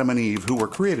descendants of Adam and Eve who were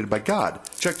created by God.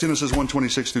 Check Genesis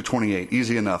 1:26 through 28.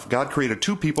 Easy enough. God created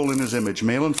two people in his image,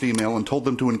 male and female, and told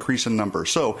them to increase in number.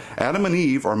 So, Adam and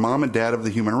Eve are mom and dad of the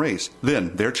human race.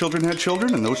 Then, their children had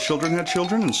children, and those children had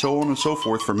children, and so on and so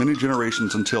forth for many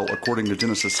generations until, according to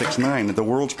Genesis 6:9, the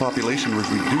world's population was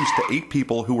reduced to 8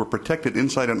 people who were protected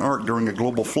inside an ark during a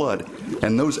global flood.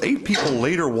 And those 8 people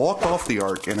later walked off the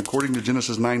ark, and according to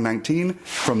Genesis 9:19,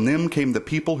 from them came the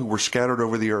people who were scattered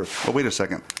over the earth. Oh, wait a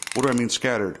second. What do I mean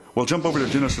scattered? Well, jump over to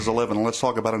Genesis 11 and let's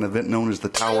talk about an event known as the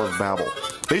Tower of Babel.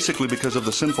 Basically, because of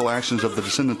the sinful actions of the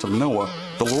descendants of Noah,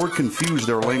 the Lord confused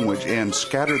their language and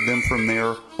scattered them from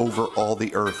there over all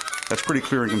the earth. That's pretty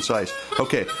clear and concise.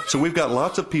 Okay, so we've got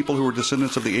lots of people who are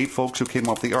descendants of the 8 folks who came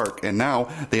off the ark, and now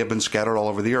they have been scattered all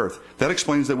over the earth. That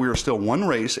explains that we are still one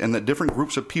race and that different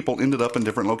groups of people ended up in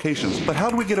different locations. But how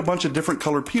do we get a bunch of different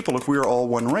colored people if we are all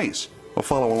one race? Well,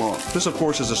 follow along. This, of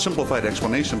course, is a simplified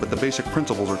explanation, but the basic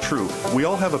principles are true. We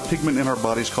all have a pigment in our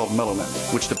bodies called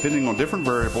melanin, which, depending on different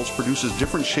variables, produces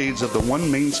different shades of the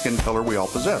one main skin color we all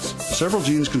possess. Several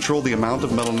genes control the amount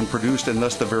of melanin produced and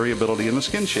thus the variability in the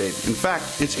skin shade. In fact,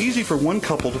 it's easy for one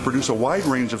couple to produce a wide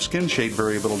range of skin shade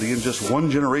variability in just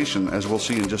one generation, as we'll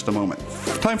see in just a moment.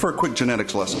 Time for a quick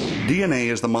genetics lesson. DNA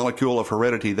is the molecule of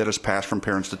heredity that is passed from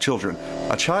parents to children.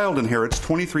 A child inherits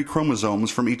 23 chromosomes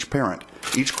from each parent.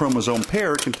 Each chromosome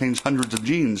pair contains hundreds of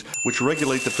genes, which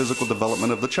regulate the physical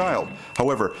development of the child.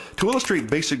 However, to illustrate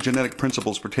basic genetic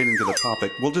principles pertaining to the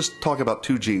topic, we'll just talk about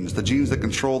 2 genes, the genes that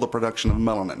control the production of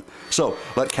melanin. So,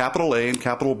 let capital A and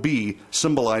capital B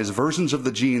symbolize versions of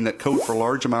the gene that code for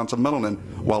large amounts of melanin,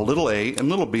 while little a and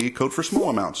little b code for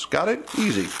small amounts. Got it?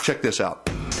 Easy. Check this out.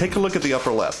 Take a look at the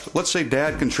upper left. Let's say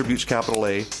dad contributes capital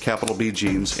A, capital B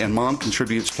genes, and mom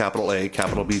contributes capital A,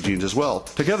 capital B genes as well.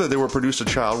 Together they will produce a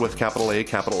child with capital A,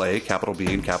 capital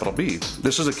B, and capital B.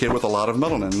 This is a kid with a lot of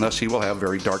melanin, and thus he will have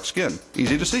very dark skin.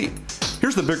 Easy to see.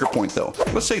 Here's the bigger point though.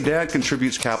 Let's say dad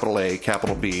contributes capital A,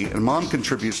 capital B, and mom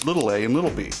contributes little a and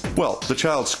little b. Well, the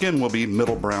child's skin will be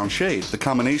middle brown shade, the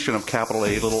combination of capital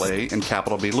A, little a, and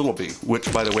capital B, little b,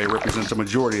 which, by the way, represents a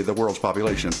majority of the world's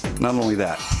population. Not only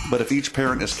that, but if each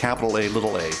parent is capital A,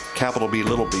 capital B,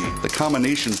 little b, the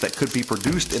combinations that could be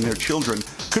produced in their children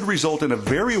could result in a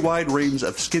very wide range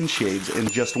of skin shades in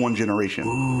just one generation.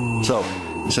 Ooh. So,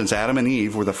 since Adam and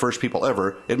Eve were the first people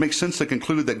ever, it makes sense to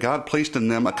conclude that God placed in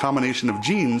them a combination of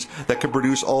genes that could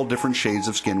produce all different shades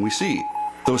of skin we see.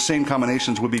 Those same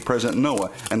combinations would be present in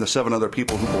Noah and the 7 other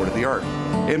people who boarded the ark.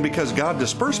 And because God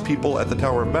dispersed people at the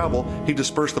Tower of Babel, he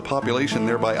dispersed the population,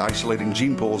 thereby isolating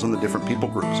gene pools in the different people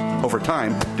groups. Over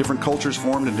time, different cultures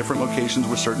formed in different locations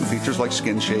with certain features like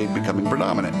skin shade becoming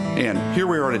predominant. And here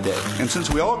we are today. And since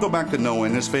we all go back to Noah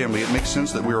and his family, it makes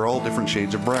sense that we are all different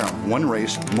shades of brown. One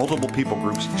race, multiple people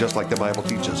groups, just like the Bible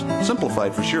teaches.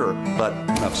 Simplified for sure, but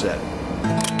enough said.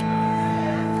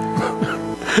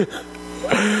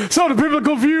 So the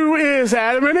biblical view is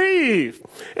Adam and Eve.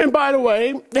 And by the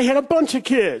way, they had a bunch of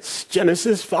kids.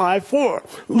 Genesis 5:4.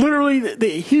 Literally,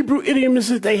 the Hebrew idiom is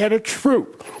that they had a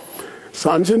troop.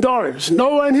 Sons and daughters.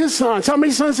 Noah and his sons. How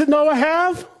many sons did Noah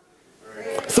have?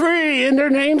 3. And their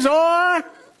names are?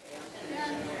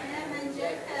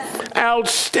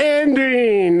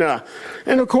 Outstanding.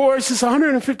 And of course, it's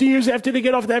 150 years after they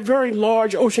get off that very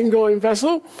large ocean-going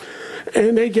vessel,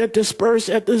 and they get dispersed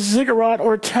at the ziggurat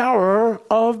or Tower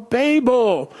of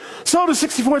Babel. So the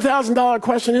 $64,000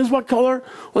 question is, what color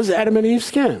was Adam and Eve's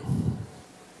skin?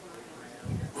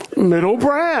 Middle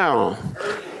brown.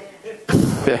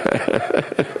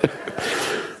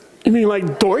 You mean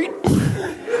like Doit?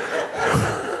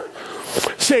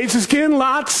 Shades of skin,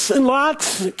 lots and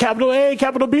lots. Capital A,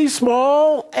 capital B,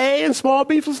 small a and small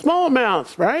b for small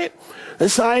amounts, right? The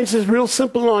science is real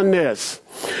simple on this.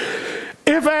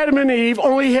 If Adam and Eve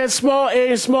only had small a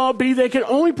and small b, they could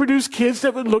only produce kids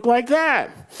that would look like that.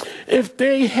 If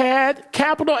they had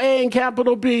capital A and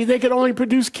capital B, they could only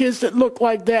produce kids that look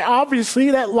like that.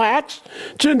 Obviously, that lacks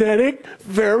genetic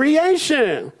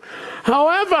variation.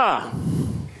 However,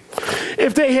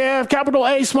 if they have capital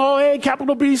A,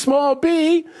 capital B, small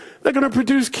b, they're going to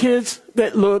produce kids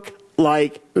that look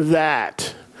like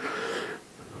that.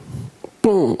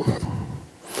 Boom.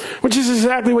 Which is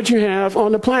exactly what you have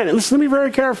on the planet. Listen to me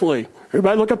very carefully.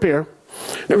 Everybody look up here.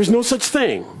 There is no such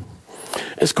thing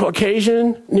as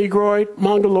Caucasian, Negroid,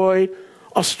 Mongoloid,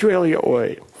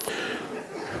 Australioid.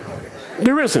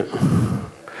 There isn't.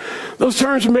 Those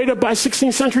terms were made up by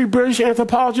 16th century British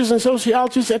anthropologists and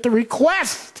sociologists at the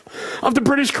request of the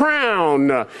British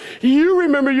Crown. You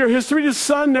remember your history. The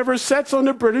sun never sets on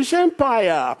the British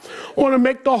Empire. Want to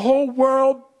make the whole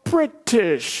world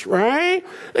British, right?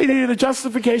 They needed a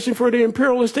justification for their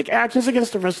imperialistic actions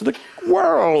against the rest of the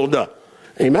world.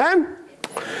 Amen?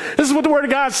 This is what the Word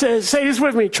of God says. Say this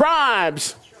with me.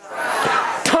 Tribes,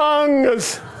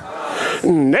 tongues,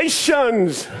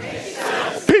 nations,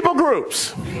 people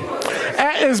groups.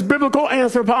 That is biblical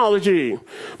anthropology.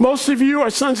 Most of you are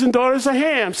sons and daughters of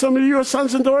Ham. Some of you are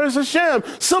sons and daughters of Shem.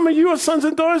 Some of you are sons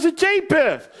and daughters of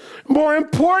Japheth. More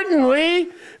importantly,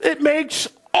 it makes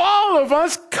all of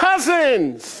us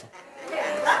cousins.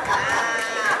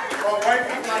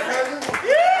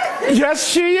 Yes,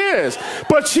 she is.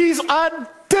 But she's a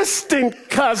distant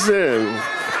cousin,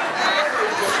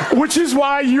 which is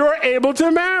why you're able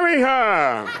to marry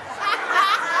her.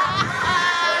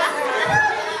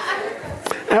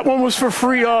 That one was for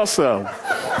free also.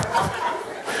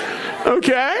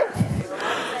 Okay?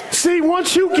 See,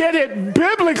 once you get it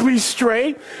biblically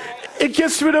straight, it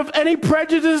gets rid of any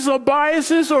prejudice or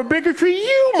biases or bigotry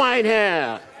you might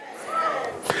have.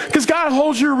 Because God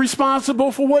holds you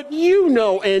responsible for what you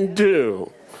know and do.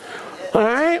 All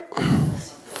right?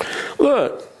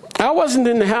 Look, I wasn't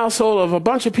in the household of a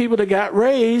bunch of people that got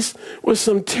raised with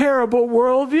some terrible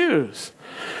worldviews.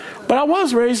 But I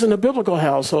was raised in a biblical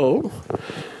household.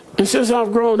 And since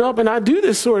I've grown up and I do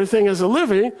this sort of thing as a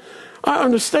living, I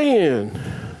understand.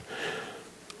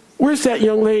 Where's that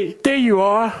young lady? There you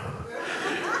are.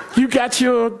 You got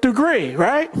your degree,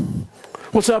 right?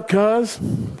 What's up, cuz?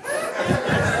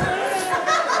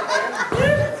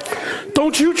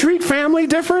 Don't you treat family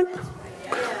different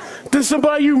than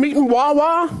somebody you meet in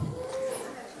Wawa?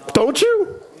 Don't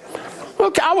you?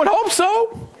 Okay, I would hope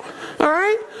so. All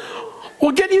right?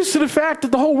 Well, get used to the fact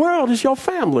that the whole world is your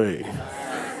family.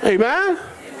 Amen?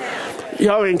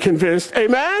 Y'all ain't convinced.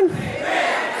 Amen?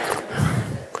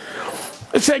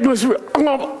 Let's take this. Here's what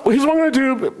I'm going to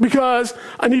do, because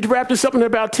I need to wrap this up in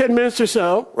about 10 minutes or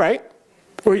so, right?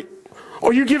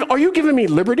 Are you giving me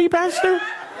liberty, Pastor?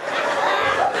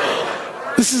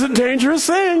 This is a dangerous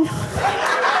thing.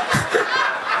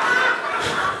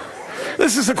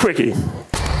 This is a quickie.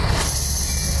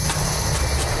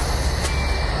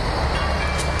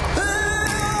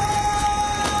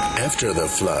 After the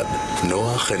flood,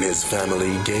 Noah and his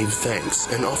family gave thanks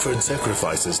and offered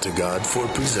sacrifices to God for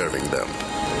preserving them.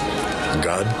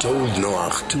 God told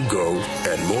Noah to go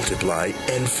and multiply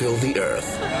and fill the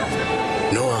earth.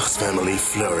 Noah's family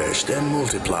flourished and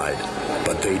multiplied,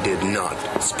 but they did not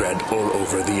spread all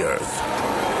over the earth.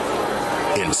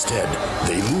 Instead,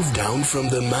 they moved down from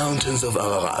the mountains of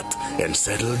Ararat and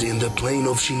settled in the plain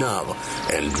of Shinar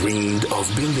and dreamed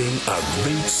of building a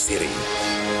great city.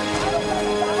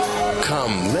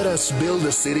 Come, let us build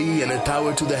a city and a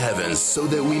tower to the heavens, so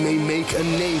that we may make a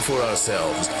name for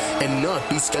ourselves and not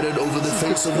be scattered over the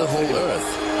face of the whole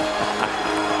earth.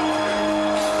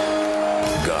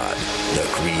 God, the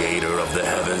creator of the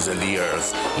heavens and the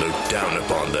earth, looked down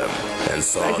upon them and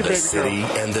saw the city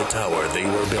and the tower they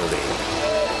were building.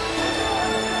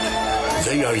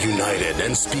 They are united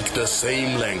and speak the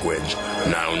same language.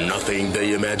 Now nothing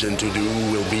they imagine to do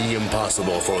will be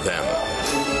impossible for them.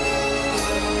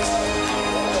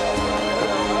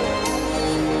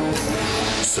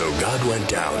 So God went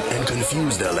down and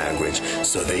confused their language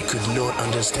so they could not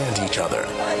understand each other.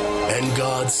 And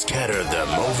God scattered them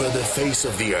over the face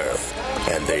of the earth,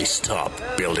 and they stopped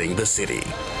building the city.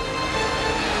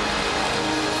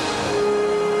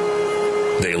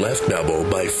 They left Babel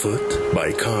by foot,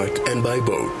 by cart, and by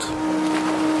boat.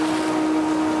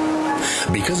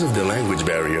 Because of the language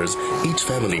barriers, each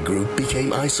family group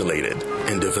became isolated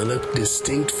and developed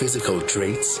distinct physical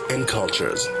traits and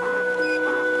cultures.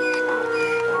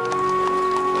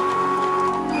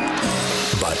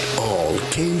 But all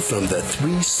came from the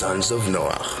three sons of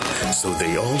Noah, so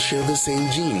they all share the same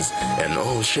genes and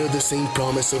all share the same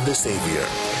promise of the Savior,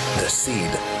 the seed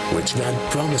which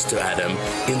God promised to Adam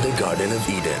in the Garden of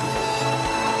Eden.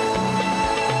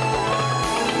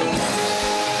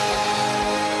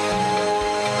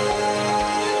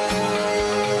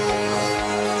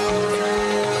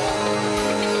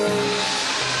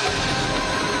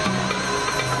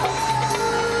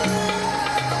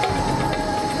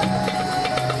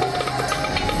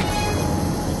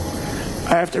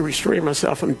 I have to restrain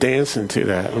myself from dancing to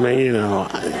that. I mean, you know,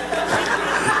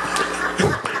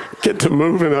 get to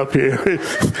moving up here.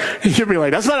 You should be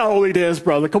like, that's not a holy dance,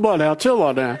 brother. Come on now, chill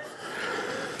on that.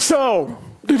 So,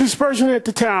 the dispersion at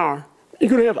the tower. You're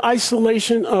going to have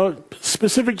isolation of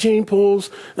specific gene pools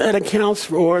that accounts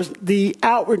for the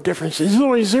outward differences. There's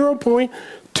only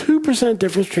 0.2%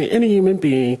 difference between any human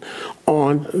being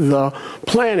on the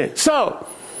planet. So,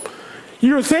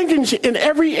 Your thinking in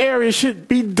every area should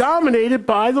be dominated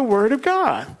by the Word of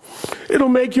God. It'll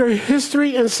make your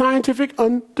history and scientific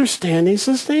understanding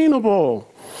sustainable.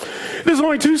 There's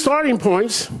only 2 starting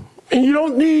points, and you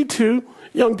don't need to,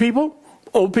 young people,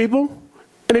 old people,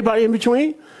 anybody in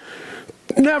between.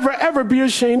 Never, ever be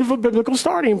ashamed of a biblical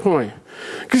starting point.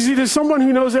 Because there's someone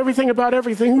who knows everything about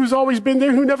everything, who's always been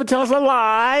there, who never tells a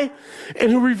lie,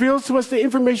 and who reveals to us the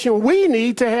information we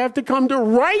need to have to come to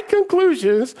right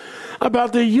conclusions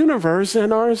about the universe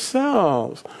and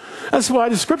ourselves. That's why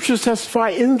the scriptures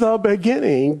testify, in the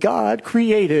beginning, God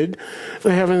created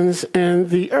the heavens and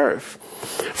the earth.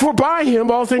 For by him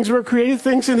all things were created,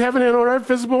 things in heaven and on earth,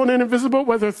 visible and invisible,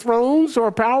 whether thrones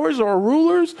or powers or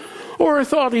rulers or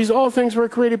authorities, all things were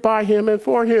created by him and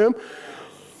for him.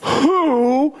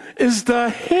 Who is the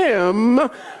him?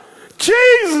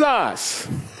 Jesus.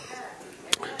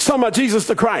 It's talking about Jesus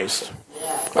the Christ.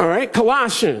 All right,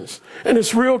 Colossians. And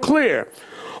it's real clear.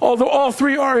 Although all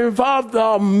 3 are involved,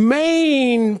 the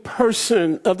main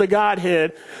person of the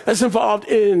Godhead that's involved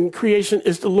in creation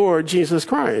is the Lord Jesus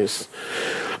Christ.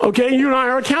 Okay, you and I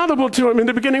are accountable to him. In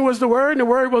the beginning was the Word, and the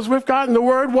Word was with God, and the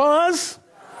Word was?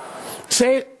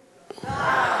 Say it.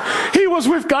 He was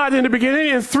with God in the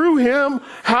beginning, and through him,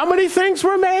 how many things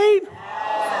were made?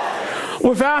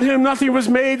 Without him, nothing was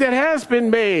made that has been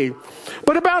made.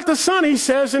 But about the Son, he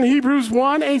says in Hebrews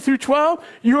 1, 8 through 12,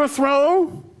 your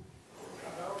throne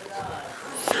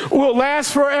will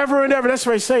last forever and ever. That's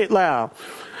right, say it loud.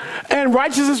 And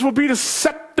righteousness will be the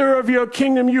scepter of your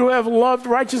kingdom. You have loved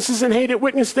righteousness and hated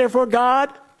wickedness. Therefore,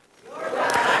 God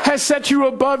has set you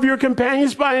above your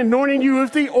companions by anointing you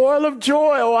with the oil of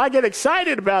joy. Oh, I get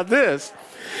excited about this.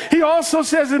 He also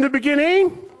says in the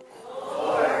beginning,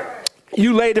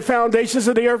 you laid the foundations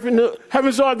of the earth, and the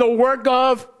heavens are the work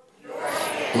of.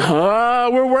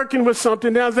 We're working with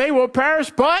something now. They will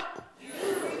perish, but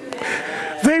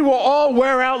they will all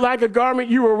wear out like a garment.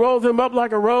 You will roll them up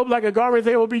like a robe, like a garment.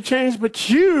 They will be changed, but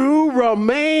you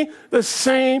remain the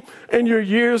same, and your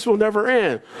years will never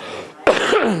end.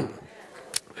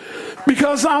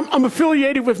 Because I'm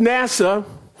affiliated with NASA,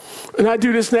 and I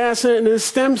do this NASA and this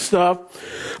STEM stuff,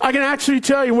 I can actually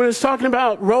tell you when it's talking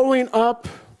about rolling up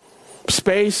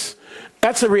space,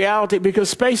 that's a reality, because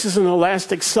space is an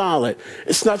elastic solid.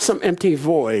 It's not some empty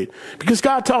void. Because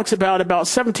God talks about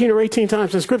 17 or 18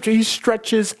 times in Scripture, he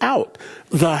stretches out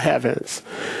the heavens,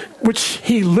 which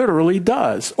he literally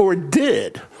does, or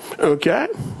did, okay?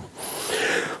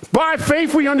 By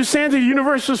faith, we understand that the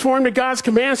universe was formed at God's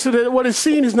command, so that what is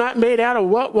seen is not made out of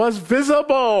what was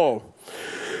visible.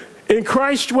 In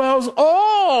Christ dwells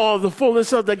all the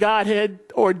fullness of the Godhead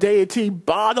or deity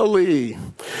bodily.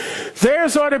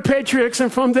 Theirs are the patriarchs,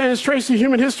 and from them is traced the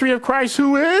human history of Christ,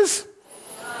 who is?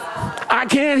 I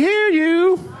can't hear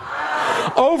you.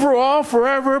 Overall,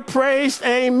 forever praised,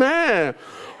 amen.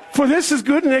 For this is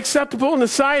good and acceptable in the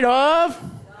sight of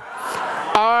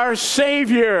our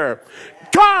Savior.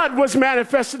 God was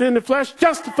manifested in the flesh,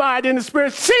 justified in the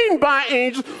spirit, seen by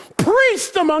angels,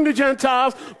 preached among the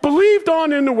Gentiles, believed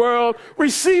on in the world,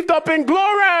 received up in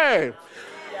glory.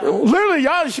 Literally,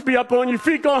 y'all should be up on your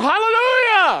feet going,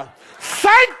 hallelujah!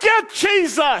 Thank you,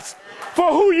 Jesus,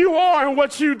 for who you are and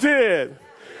what you did.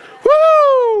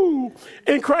 Woo!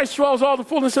 In Christ dwells all the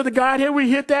fullness of the Godhead.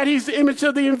 We hit that. He's the image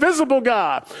of the invisible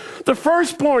God. The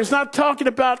firstborn is not talking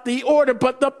about the order,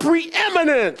 but the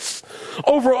preeminence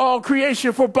over all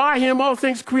creation. For by him all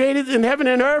things created in heaven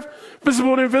and earth,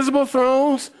 visible and invisible,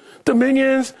 thrones,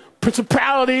 dominions,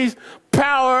 principalities,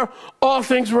 power, all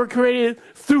things were created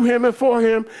through him and for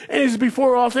him, and he's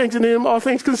before all things, and in him all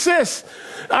things consist.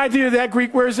 The idea of that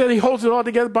Greek word is that he holds it all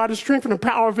together by the strength and the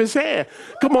power of his hand.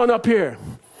 Come on up here.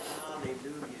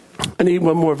 I need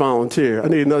one more volunteer. I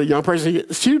need another young person.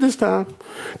 It's you this time.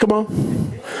 Come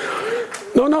on.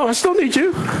 No, I still need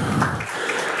you.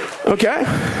 Okay.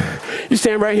 You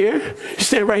stand right here. You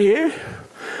stand right here.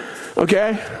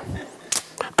 Okay.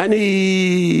 I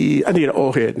need an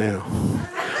old head now.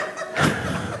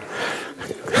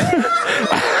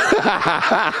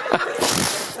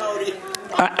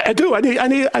 I do. I need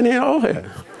an old head.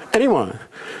 Anyone?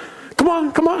 Come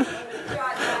on. Come on.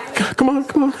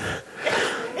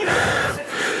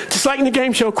 Just like in the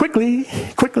game show, quickly.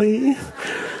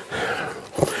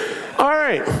 All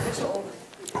right.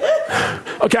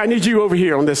 Okay, I need you over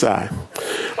here on this side.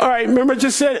 All right, remember I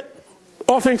just said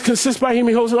all things consist by him.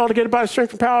 He holds it all together by the strength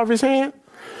and power of his hand.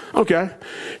 Okay.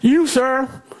 You, sir,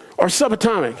 are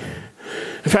subatomic.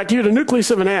 In fact, you're the nucleus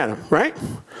of an atom, right?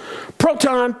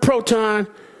 Proton,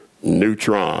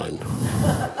 neutron.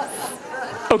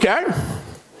 Okay.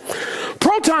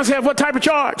 Protons have what type of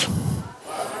charge?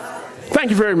 Thank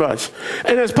you very much.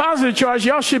 And as positive charge,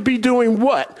 y'all should be doing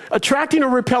what? Attracting or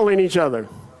repelling each other?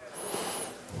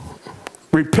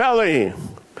 Repelling.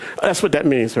 That's what that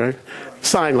means, right?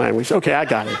 Sign language. Okay, I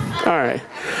got it. All right.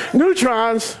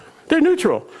 Neutrons, they're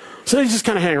neutral. So they just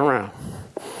kind of hang around.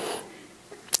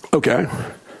 Okay.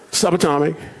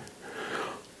 Subatomic.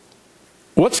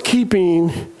 What's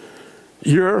keeping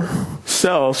your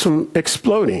cells from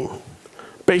exploding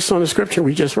based on the scripture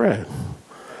we just read?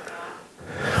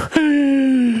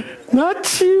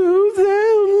 Not you,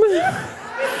 them.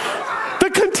 The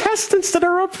contestants that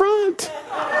are up front.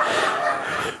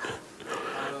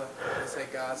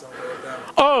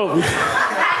 Oh.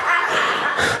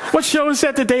 What show is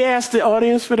that they asked the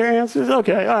audience for their answers?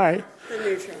 Okay, all right. The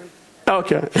neutron.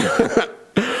 Okay.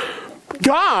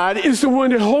 God is the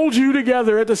one that holds you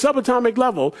together at the subatomic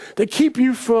level to keep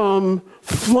you from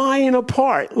flying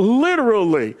apart,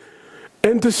 literally,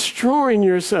 and destroying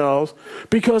yourselves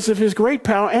because of his great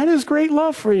power and his great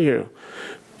love for you.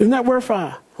 Isn't that worth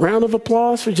a round of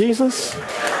applause for Jesus?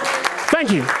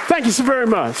 Thank you. Thank you so very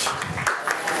much.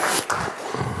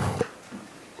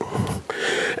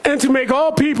 And to make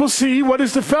all people see what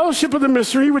is the fellowship of the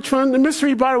mystery, which one, the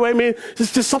mystery, by the way, I mean,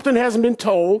 it's just something that hasn't been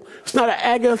told. It's not an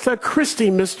Agatha Christie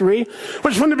mystery,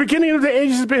 which from the beginning of the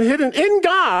ages has been hidden in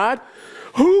God,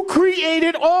 who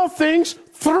created all things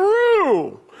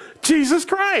through Jesus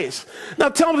Christ. Now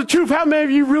tell me the truth, how many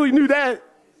of you really knew that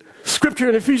scripture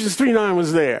in Ephesians 3:9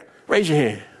 was there? Raise your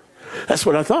hand. That's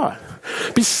what I thought.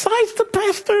 Besides the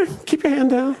pastor, keep your hand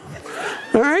down.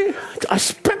 All right? I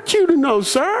expect you to know,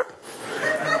 sir.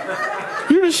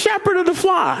 You're the shepherd of the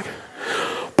flock.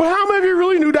 But how many of you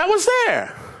really knew that was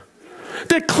there?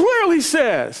 That clearly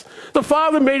says the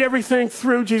Father made everything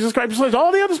through Jesus Christ. Besides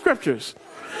all the other scriptures.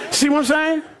 See what I'm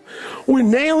saying? We're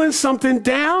nailing something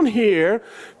down here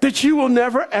that you will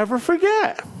never, ever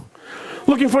forget.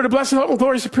 Looking for the blessed hope and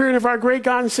glory superior of our great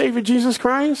God and Savior Jesus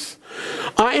Christ.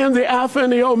 I am the Alpha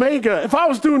and the Omega. If I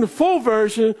was doing the full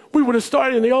version, we would have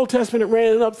started in the Old Testament and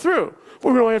ran it up through.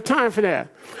 But we don't have time for that.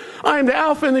 I am the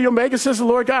Alpha and the Omega, says the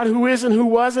Lord God, who is and who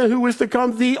was and who is to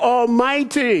come, the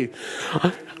Almighty.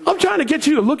 I'm trying to get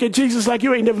you to look at Jesus like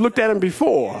you ain't never looked at him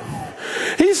before.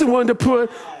 He's the one that put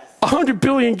 100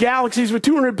 billion galaxies with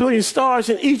 200 billion stars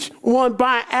in each one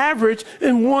by average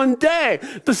in one day.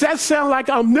 Does that sound like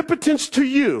omnipotence to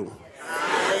you?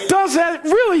 Does that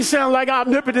really sound like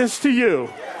omnipotence to you?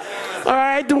 All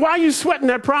right, then why are you sweating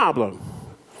that problem?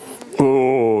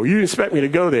 Oh, you didn't expect me to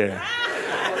go there.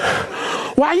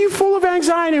 Why are you full of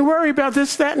anxiety and worry about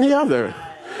this, that, and the other?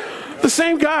 The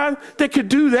same God that could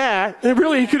do that, and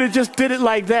really he could have just did it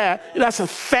like that. That's a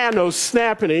Thanos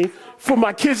snapping for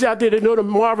my kids out there that know the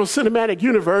Marvel Cinematic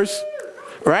Universe,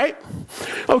 right?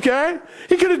 Okay?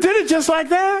 He could have did it just like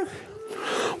that.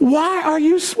 Why are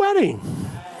you sweating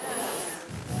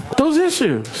those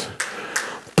issues?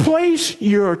 Place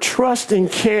your trust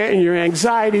and care and your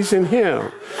anxieties in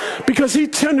him because he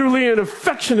tenderly and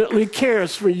affectionately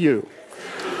cares for you.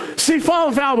 See,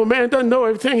 fallen, fallible man doesn't know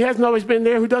everything. He hasn't always been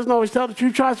there. Who doesn't always tell the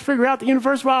truth, tries to figure out the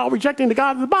universe while rejecting the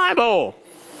God of the Bible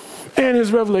and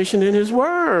his revelation in his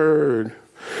word.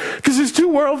 Because there's two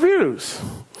worldviews.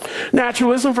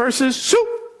 Naturalism versus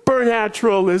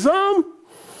supernaturalism. All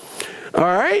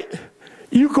right?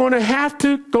 You're going to have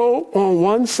to go on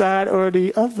one side or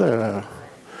the other.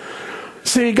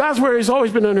 See, God's word has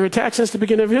always been under attack since the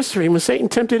beginning of history. When Satan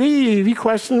tempted Eve, he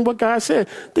questioned what God said.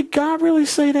 Did God really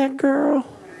say that, girl?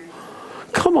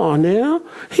 Come on now.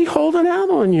 He holding out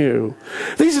on you.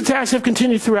 These attacks have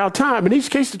continued throughout time. In each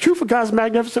case, the truth of God's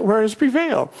magnificent word has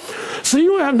prevailed. So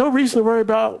you have no reason to worry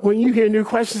about when you hear new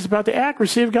questions about the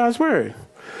accuracy of God's word.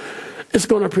 It's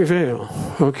going to prevail,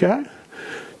 okay?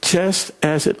 Just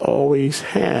as it always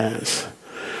has.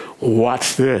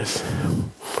 Watch this.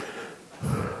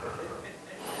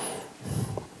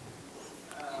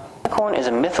 Unicorn is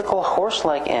a mythical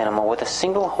horse-like animal with a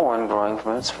single horn growing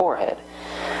from its forehead.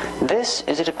 This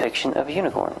is a depiction of a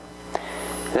unicorn.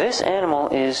 This animal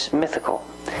is mythical.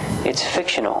 It's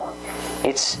fictional.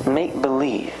 It's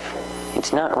make-believe.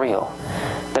 It's not real.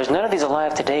 There's none of these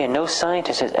alive today, and no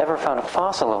scientist has ever found a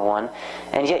fossil of one,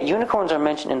 and yet unicorns are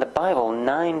mentioned in the Bible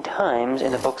 9 times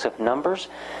in the books of Numbers,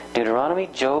 Deuteronomy,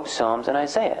 Job, Psalms, and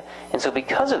Isaiah. And so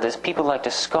because of this, people like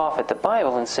to scoff at the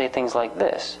Bible and say things like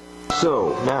this.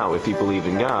 So, now if you believe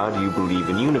in God, you believe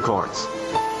in unicorns,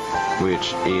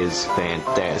 which is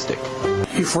fantastic.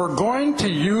 If we're going to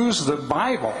use the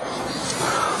Bible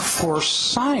for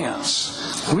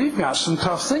science, we've got some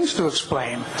tough things to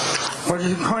explain. What are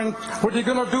you going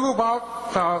to do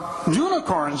about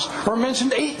unicorns? Are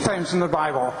mentioned 8 times in the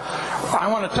Bible. I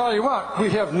want to tell you what,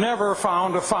 we have never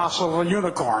found a fossil of a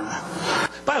unicorn.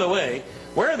 By the way,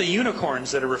 where are the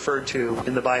unicorns that are referred to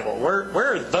in the Bible?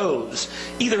 Where are those,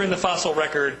 either in the fossil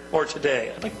record or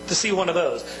today? I'd like to see one of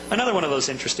those. Another one of those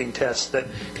interesting tests that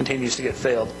continues to get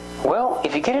failed. Well,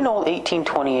 if you get an old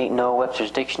 1828 Noah Webster's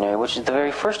dictionary, which is the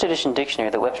very first edition dictionary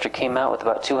that Webster came out with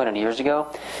about 200 years ago,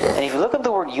 and if you look up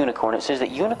the word unicorn, it says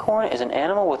that unicorn is an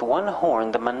animal with one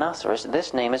horn, the monoceros.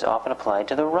 This name is often applied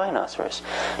to the rhinoceros.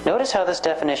 Notice how this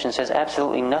definition says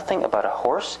absolutely nothing about a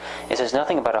horse. It says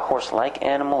nothing about a horse-like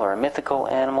animal or a mythical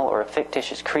animal or a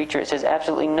fictitious creature. It says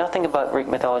absolutely nothing about Greek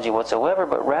mythology whatsoever,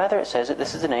 but rather it says that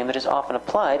this is the name that is often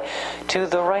applied to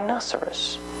the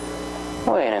rhinoceros.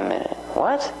 Wait a minute.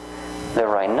 What? The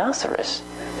rhinoceros?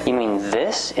 You mean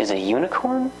this is a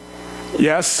unicorn?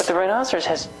 Yes. But the rhinoceros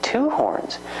has two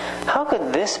horns. How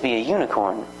could this be a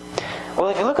unicorn? Well,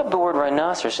 if you look up the word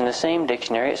rhinoceros in the same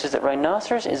dictionary, it says that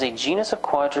rhinoceros is a genus of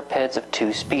quadrupeds of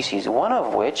two species, one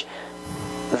of which,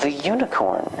 the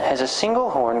unicorn, has a single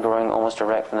horn growing almost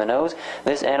erect from the nose.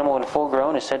 This animal, when full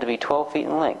grown, is said to be 12 feet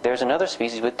in length. There's another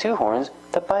species with two horns,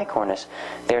 the bicornis.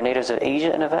 They are natives of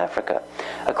Asia and of Africa.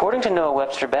 According to Noah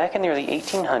Webster, back in the early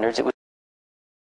 1800s, it was